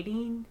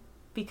dating,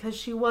 because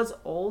she was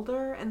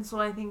older, and so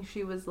I think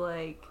she was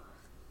like,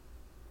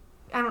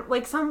 I don't,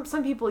 like, some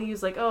people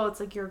use, like, oh,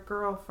 it's like your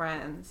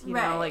girlfriends, you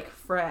know, like,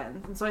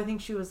 friends. And so I think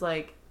she was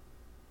like,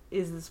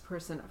 is this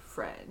person a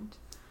friend?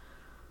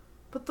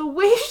 But the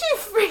way she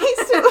phrased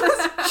it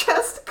was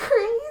just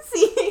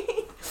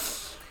crazy.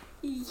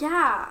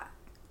 Yeah.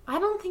 I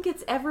don't think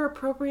it's ever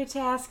appropriate to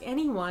ask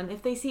anyone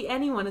if they see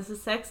anyone as a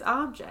sex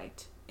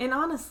object. And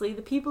honestly,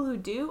 the people who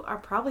do are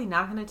probably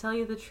not going to tell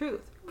you the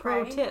truth.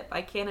 Pro tip,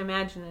 I can't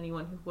imagine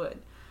anyone who would.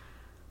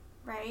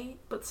 Right.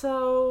 But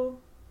so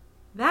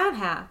that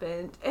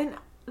happened, and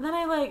then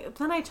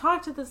I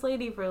talked to this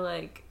lady for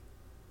like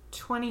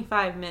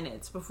 25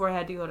 minutes before I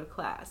had to go to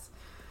class.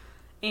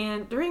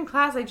 And during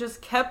class, I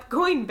just kept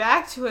going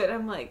back to it.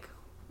 I'm like,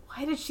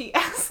 why did she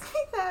ask me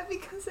that?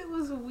 Because it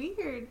was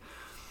weird.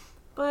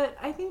 But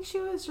I think she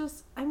was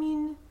just, I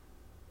mean,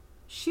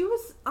 she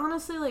was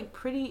honestly like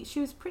she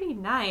was pretty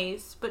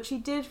nice, but she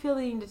did feel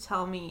the need to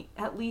tell me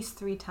at least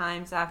 3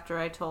 times after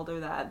I told her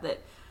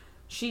that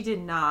she did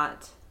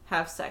not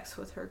have sex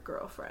with her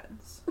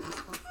girlfriends.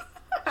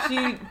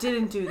 She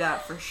didn't do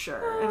that for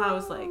sure. And I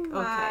was like,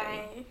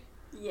 okay.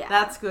 Yeah.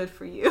 That's good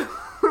for you.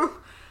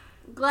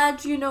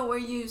 Glad you know where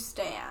you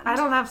stand. I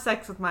don't have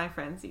sex with my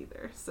friends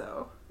either,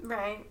 so.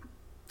 Right.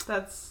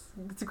 It's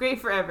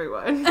great for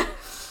everyone.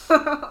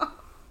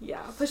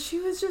 Yeah, but she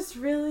was a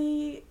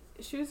really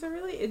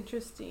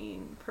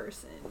interesting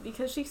person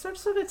because she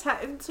it's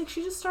like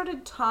she just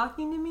started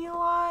talking to me a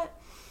lot,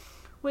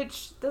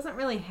 which doesn't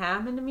really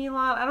happen to me a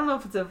lot. I don't know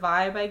if it's a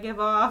vibe I give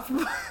off,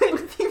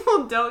 but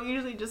people don't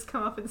usually just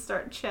come up and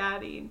start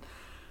chatting.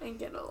 I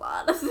get a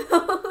lot of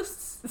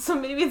those. So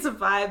maybe it's a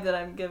vibe that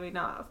I'm giving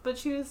off. But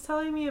she was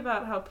telling me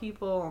about how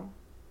people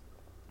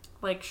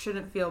like,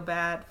 shouldn't feel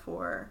bad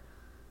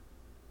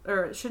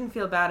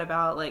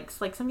about, like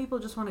some people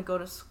just want to go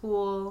to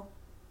school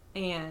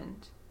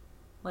and,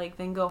 like,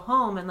 then go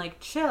home and, like,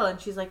 chill. And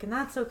she's like, and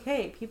that's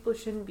okay. People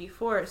shouldn't be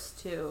forced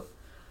to,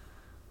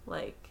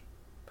 like,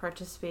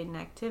 participate in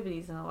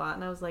activities and a lot.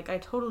 And I was like, I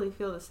totally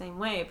feel the same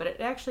way. But it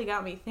actually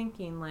got me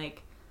thinking,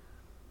 like,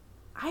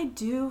 I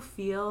do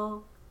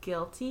feel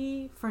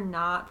guilty for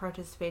not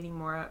participating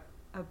more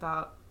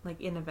about, like,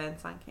 in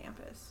events on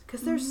campus.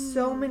 Because there's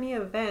so many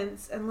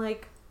events, and,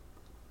 like,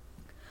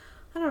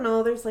 I don't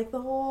know, there's, like,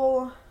 the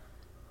whole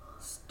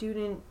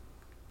student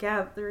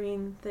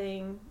gathering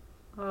thing.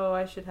 Oh,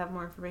 I should have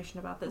more information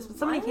about this. But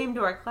somebody came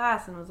to our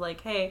class and was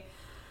like, hey,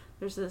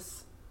 there's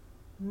this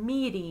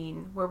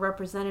meeting where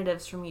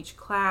representatives from each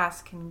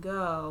class can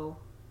go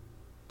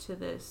to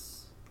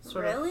this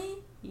sort of...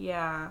 Really?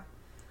 Yeah.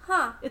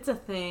 Huh. It's a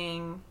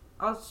thing.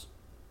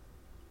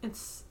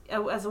 It's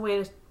as a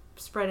way to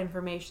spread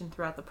information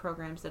throughout the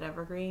programs at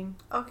Evergreen.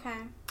 Okay.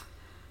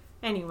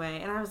 Anyway,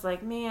 and I was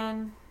like,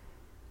 man,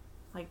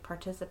 like,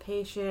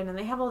 participation, and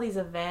they have all these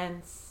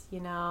events, you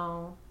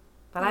know,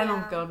 but I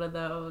don't go to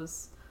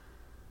those.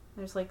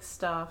 There's, like,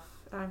 stuff,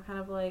 and I'm kind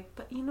of like,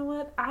 but you know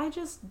what? I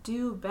just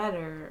do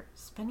better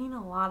spending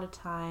a lot of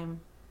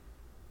time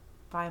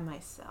by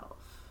myself.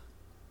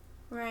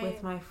 Right.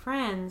 With my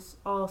friends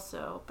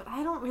also, but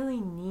I don't really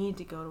need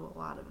to go to a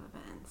lot of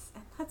events,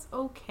 and that's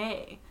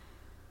okay.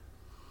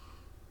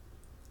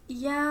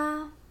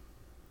 Yeah.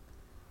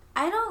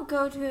 I don't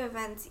go to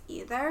events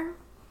either,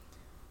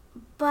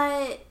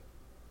 but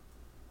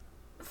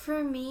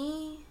for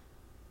me,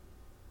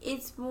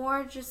 it's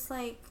more just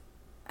like,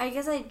 I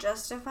guess I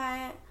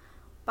justify it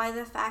by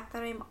the fact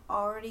that I'm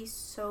already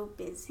so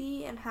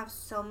busy and have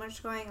so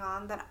much going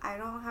on that I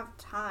don't have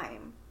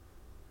time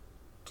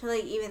to,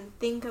 like, even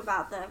think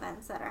about the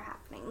events that are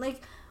happening.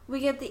 Like, we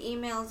get the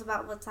emails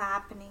about what's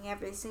happening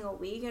every single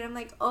week, and I'm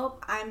like, oh,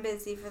 I'm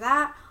busy for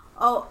that.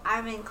 Oh,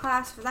 I'm in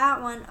class for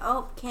that one.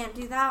 Oh, can't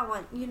do that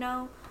one, you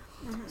know?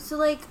 Mm-hmm. So,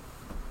 like,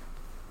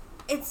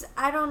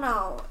 I don't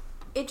know.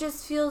 It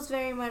just feels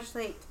very much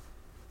like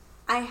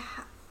I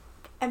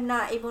am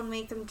not able to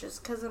make them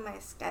just because of my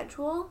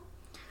schedule.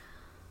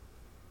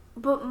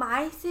 But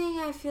my thing,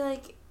 I feel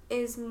like,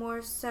 is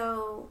more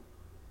so,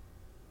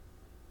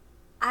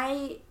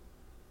 I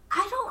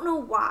don't know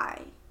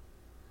why.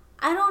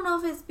 I don't know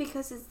if it's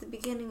because it's the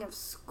beginning of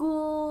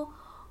school,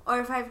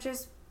 or if I've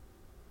just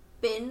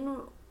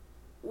been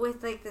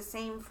with, like, the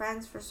same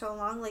friends for so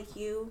long, like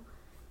you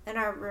and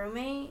our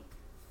roommate,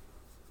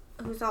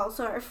 who's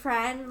also our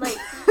friend. Like,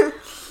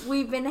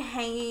 we've been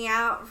hanging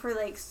out for,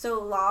 like, so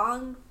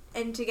long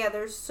and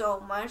together so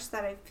much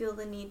that I feel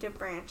the need to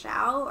branch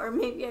out, or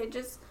maybe I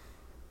just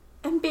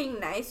am being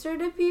nicer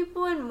to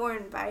people and more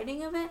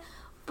inviting of it,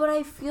 but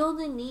I feel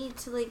the need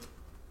to, like,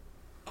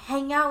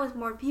 hang out with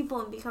more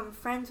people and become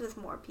friends with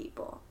more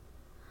people.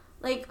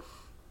 Like,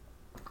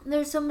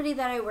 there's somebody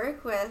that I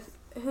work with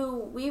who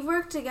we've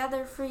worked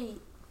together for,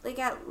 like,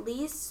 at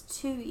least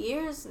 2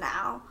 years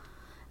now.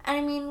 And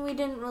I mean, we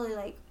didn't really,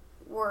 like,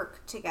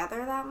 work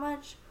together that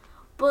much.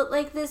 But,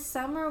 like, this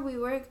summer we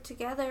worked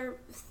together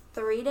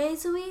 3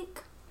 days a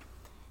week.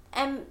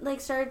 And,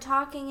 like, started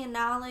talking, and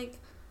now, like,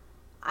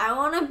 I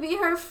want to be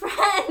her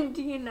friend,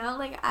 you know?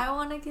 Like, I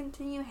want to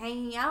continue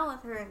hanging out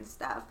with her and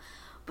stuff.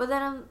 But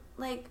then I'm,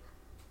 like,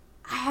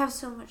 I have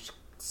so much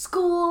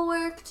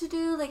schoolwork to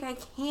do. Like, I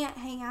can't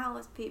hang out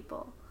with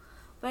people.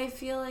 But I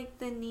feel like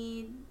the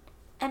need,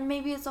 and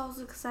maybe it's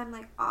also because I'm,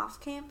 like, off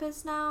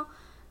campus now,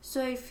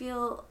 so I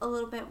feel a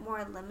little bit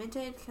more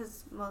limited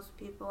because most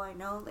people I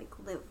know, like,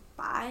 live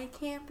by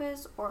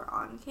campus or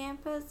on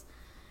campus.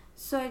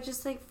 So I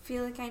just, like,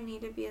 feel like I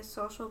need to be a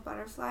social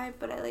butterfly,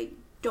 but I, like,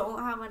 don't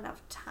have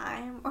enough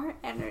time or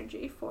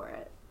energy for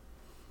it.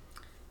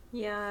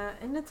 Yeah,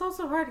 and it's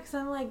also hard because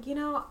I'm like, you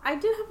know, I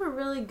did have a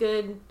really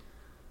good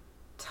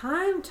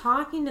time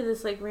talking to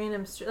this, like,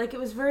 random like, it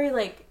was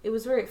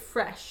very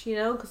fresh, you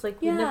know, because,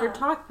 like, we never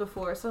talked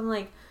before, so I'm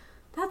like,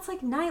 that's,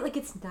 like, nice, like,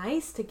 it's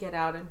nice to get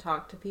out and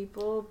talk to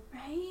people,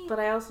 right? But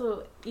I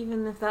also,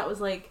 even if that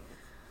was, like,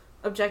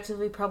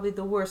 objectively probably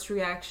the worst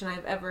reaction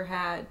I've ever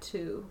had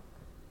to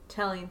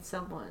telling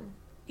someone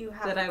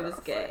that I was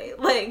gay,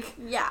 like,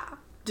 yeah,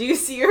 do you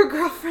see your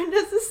girlfriend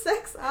as a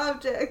sex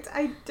object?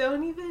 I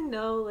don't even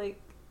know, like,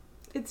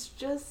 it's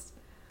just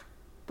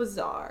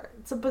bizarre.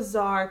 It's a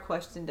bizarre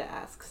question to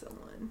ask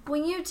someone.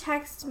 When you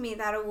text me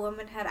that a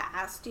woman had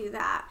asked you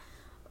that,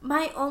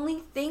 my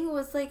only thing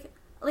was, like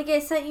I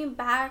sent you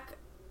back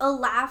a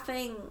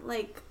laughing,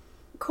 like,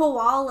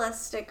 koala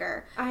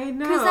sticker. I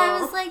know. Because I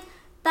was like,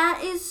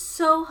 that is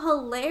so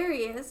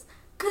hilarious.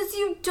 Because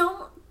you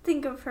don't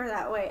think of her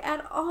that way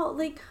at all.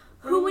 Like,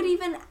 who would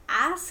even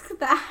ask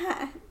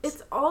that?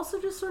 It's also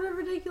just sort of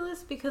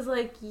ridiculous because,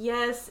 like,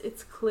 yes,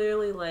 it's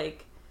clearly,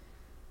 like,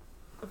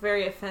 a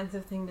very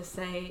offensive thing to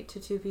say to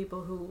two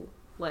people who,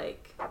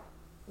 like,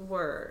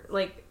 were,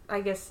 like, I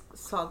guess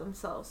saw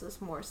themselves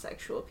as more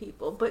sexual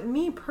people. But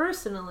me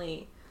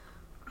personally,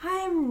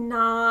 I'm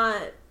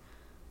not.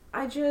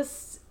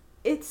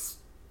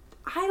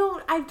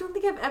 I don't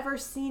think I've ever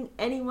seen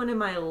anyone in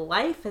my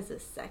life as a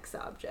sex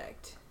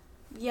object.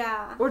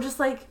 Yeah. Or just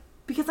like,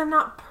 because I'm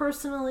not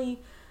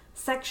personally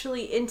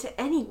sexually into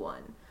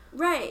anyone.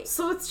 Right.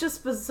 So it's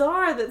just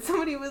bizarre that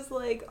somebody was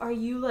like, are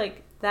you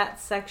like that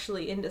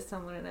sexually into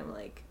someone? And I'm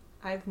like,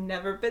 I've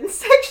never been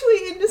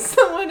sexually into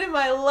someone in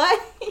my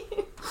life.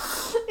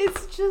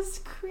 It's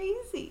just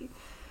crazy.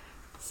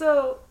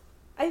 So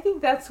I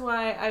think that's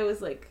why I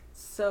was like,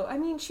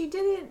 she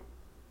didn't,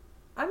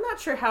 I'm not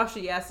sure how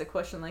she asked a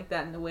question like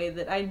that in a way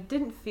that I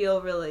didn't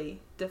feel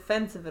really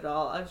defensive at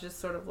all. I was just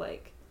sort of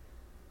like,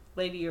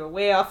 lady, you're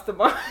way off the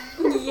mark.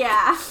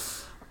 Yeah.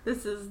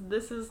 This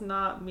is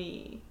not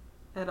me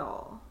at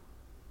all.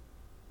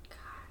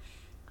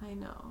 Gosh. I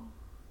know.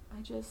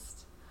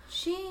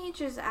 She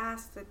just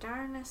asks the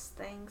darnest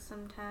things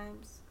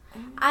sometimes.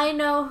 I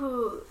know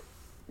who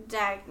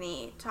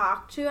Dagny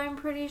talked to, I'm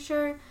pretty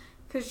sure,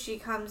 because she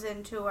comes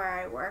into where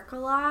I work a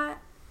lot.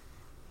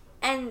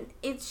 And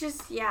it's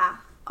just, yeah,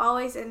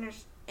 always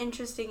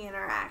interesting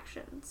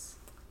interactions.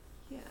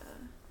 Yeah.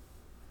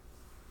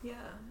 Yeah.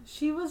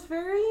 She was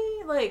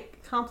very,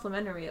 like,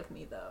 complimentary of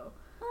me, though.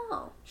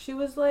 Oh. She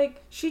was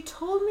like, she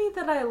told me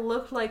that I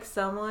looked like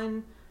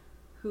someone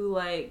who,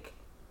 like,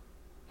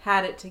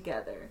 had it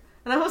together.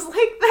 And I was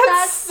like,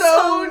 that's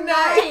so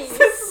nice.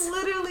 It's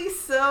literally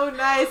so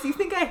nice. You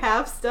think I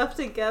have stuff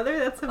together?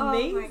 That's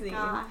amazing.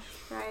 Oh my gosh,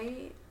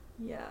 right?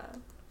 Yeah.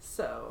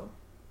 So,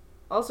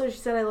 also she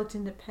said I looked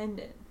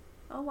independent.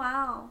 Oh,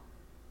 wow.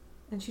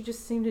 And she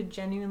just seemed to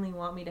genuinely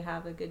want me to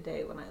have a good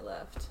day when I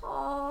left.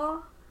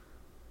 Aww.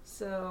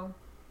 So.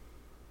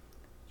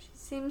 She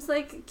seems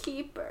like a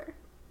keeper.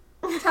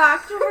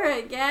 Talk to her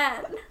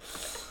again.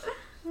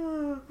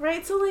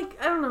 Right? So, like,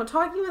 I don't know.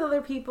 Talking with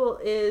other people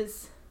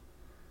is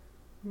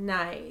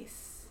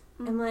nice.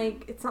 Mm-hmm. And,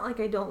 like, it's not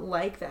like I don't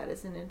like that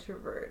as an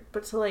introvert.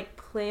 But to, like,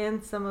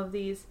 plan some of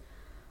these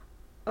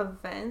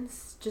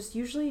events just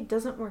usually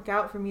doesn't work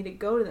out for me to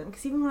go to them.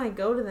 Because even when I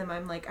go to them,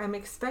 I'm, like, I'm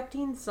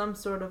expecting some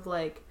sort of,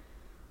 like,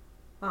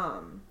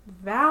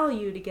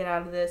 value to get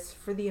out of this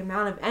for the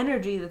amount of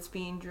energy that's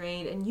being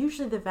drained. And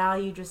usually the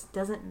value just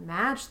doesn't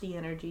match the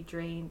energy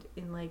drained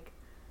in, like,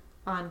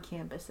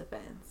 on-campus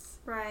events.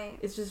 Right.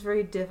 It's just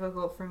very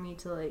difficult for me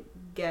to, like,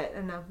 get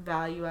enough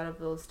value out of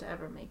those to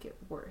ever make it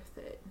worth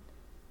it.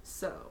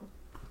 So,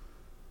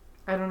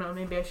 I don't know,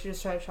 maybe I should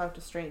just try to talk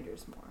to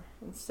strangers more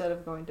instead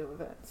of going to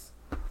events.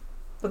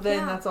 But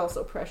then that's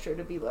also pressure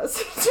to be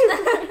less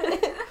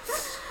introverted.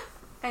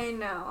 I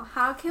know.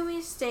 How can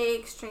we stay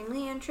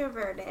extremely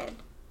introverted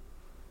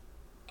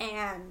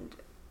and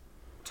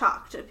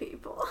talk to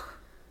people?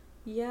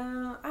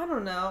 Yeah, I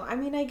don't know. I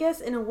mean, I guess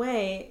in a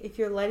way, if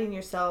you're letting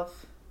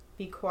yourself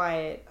be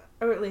quiet,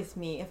 or at least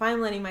me, if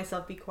I'm letting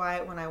myself be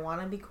quiet when I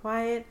want to be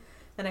quiet,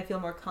 then I feel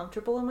more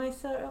comfortable in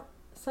myself,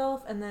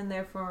 and then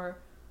therefore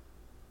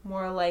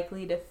more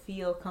likely to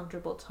feel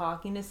comfortable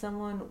talking to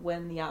someone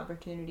when the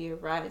opportunity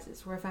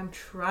arises. Where if I'm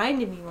trying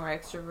to be more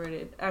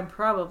extroverted, I'm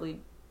probably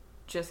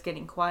just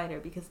getting quieter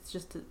because it's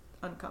just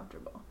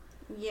uncomfortable.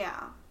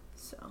 Yeah.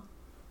 So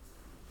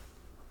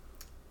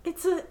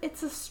it's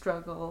a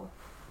struggle.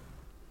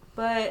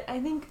 But I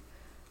think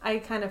I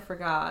kind of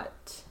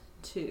forgot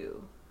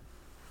to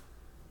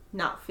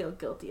not feel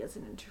guilty as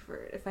an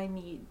introvert if I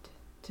need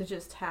to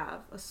just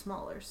have a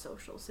smaller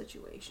social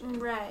situation.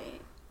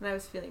 Right. And I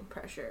was feeling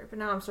pressure. But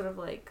now I'm sort of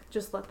like,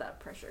 just let that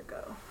pressure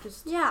go.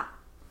 Just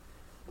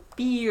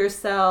be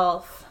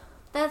yourself.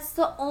 That's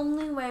the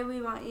only way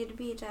we want you to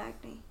be,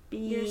 Dagny. Be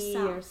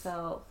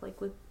yourself. Like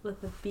with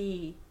a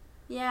B.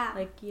 Yeah.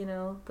 Like, you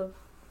know,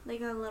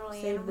 like a little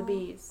save animal. the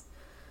bees.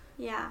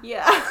 Yeah.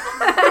 Yeah.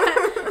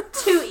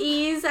 2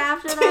 E's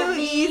after that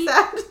B. 2 E's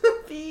after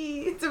the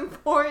B. It's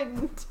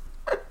important.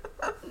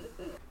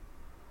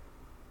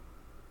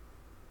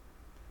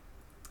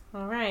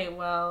 All right,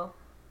 well,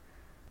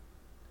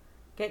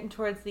 getting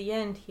towards the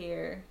end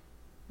here,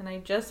 and I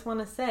just want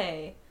to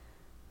say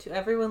to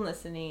everyone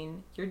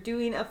listening, you're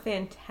doing a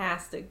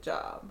fantastic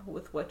job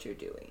with what you're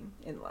doing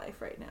in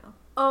life right now.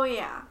 Oh,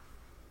 yeah.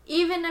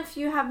 Even if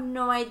you have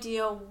no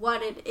idea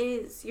what it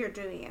is you're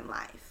doing in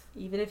life.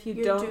 Even if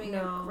you're don't doing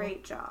know. A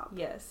great job.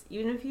 Yes.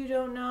 Even if you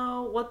don't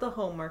know what the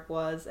homework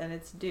was and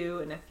it's due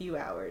in a few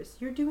hours,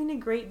 you're doing a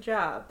great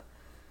job.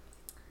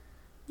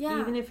 Yeah.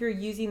 Even if you're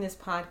using this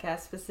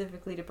podcast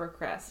specifically to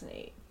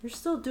procrastinate, you're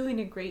still doing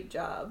a great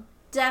job.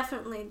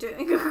 Definitely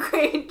doing a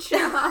great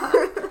job.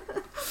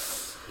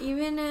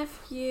 Even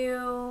if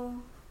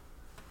you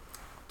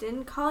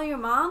didn't call your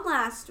mom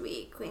last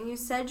week when you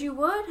said you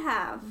would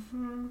have,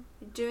 you're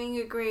doing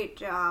a great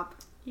job.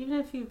 Even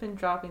if you've been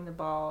dropping the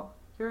ball,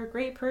 you're a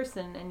great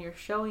person and you're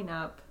showing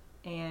up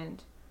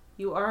and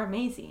you are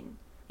amazing.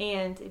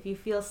 And if you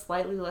feel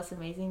slightly less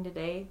amazing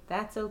today,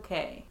 that's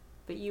okay.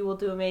 But you will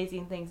do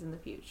amazing things in the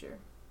future.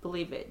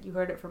 Believe it. You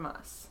heard it from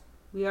us.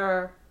 We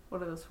are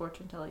one of those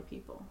fortune-telling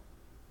people.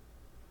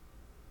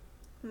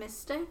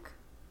 Mystic?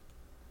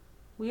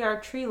 We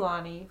are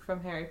Trelawney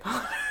from Harry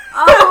Potter.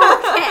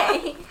 Oh,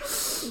 okay.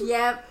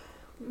 Yep.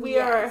 We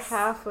are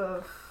half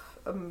of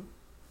a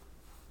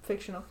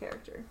fictional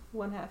character.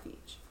 One half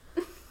each.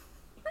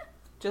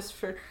 just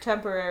for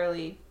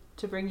temporarily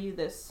to bring you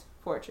this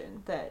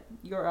fortune that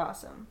you're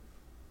awesome.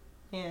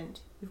 And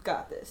you've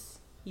got this,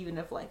 even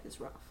if life is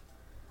rough.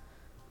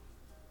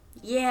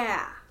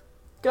 Yeah.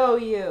 Go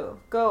you.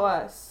 Go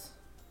us.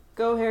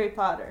 Go Harry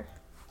Potter.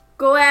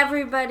 Go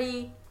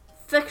everybody,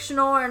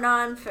 fictional or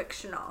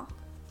non-fictional.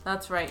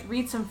 That's right.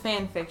 Read some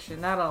fan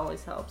fiction. That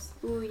always helps.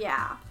 Ooh,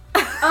 yeah.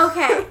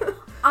 Okay.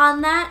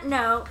 On that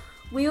note,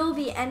 we will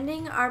be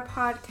ending our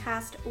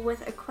podcast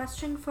with a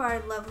question for our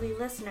lovely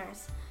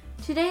listeners.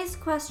 Today's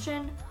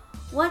question: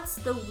 what's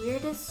the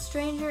weirdest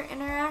stranger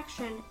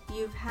interaction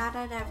you've had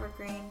at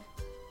Evergreen?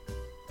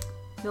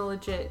 No,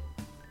 legit.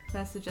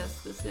 Message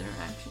us this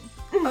interaction.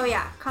 Oh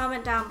yeah,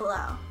 comment down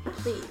below,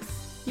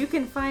 please. You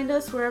can find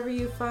us wherever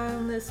you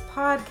find this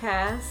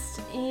podcast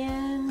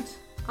and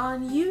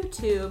on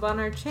YouTube on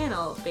our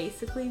channel,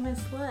 Basically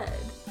Misled.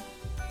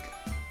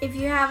 If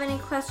you have any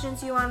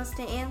questions you want us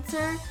to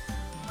answer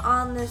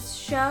on this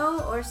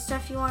show or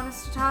stuff you want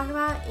us to talk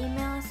about,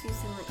 email us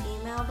using the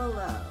email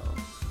below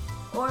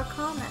or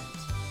comment.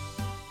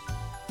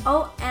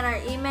 Oh, and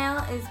our email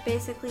is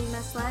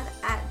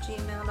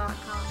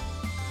basicallymisled@gmail.com.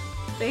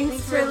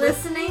 Thanks for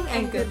listening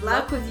and good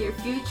luck with your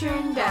future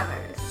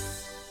endeavors.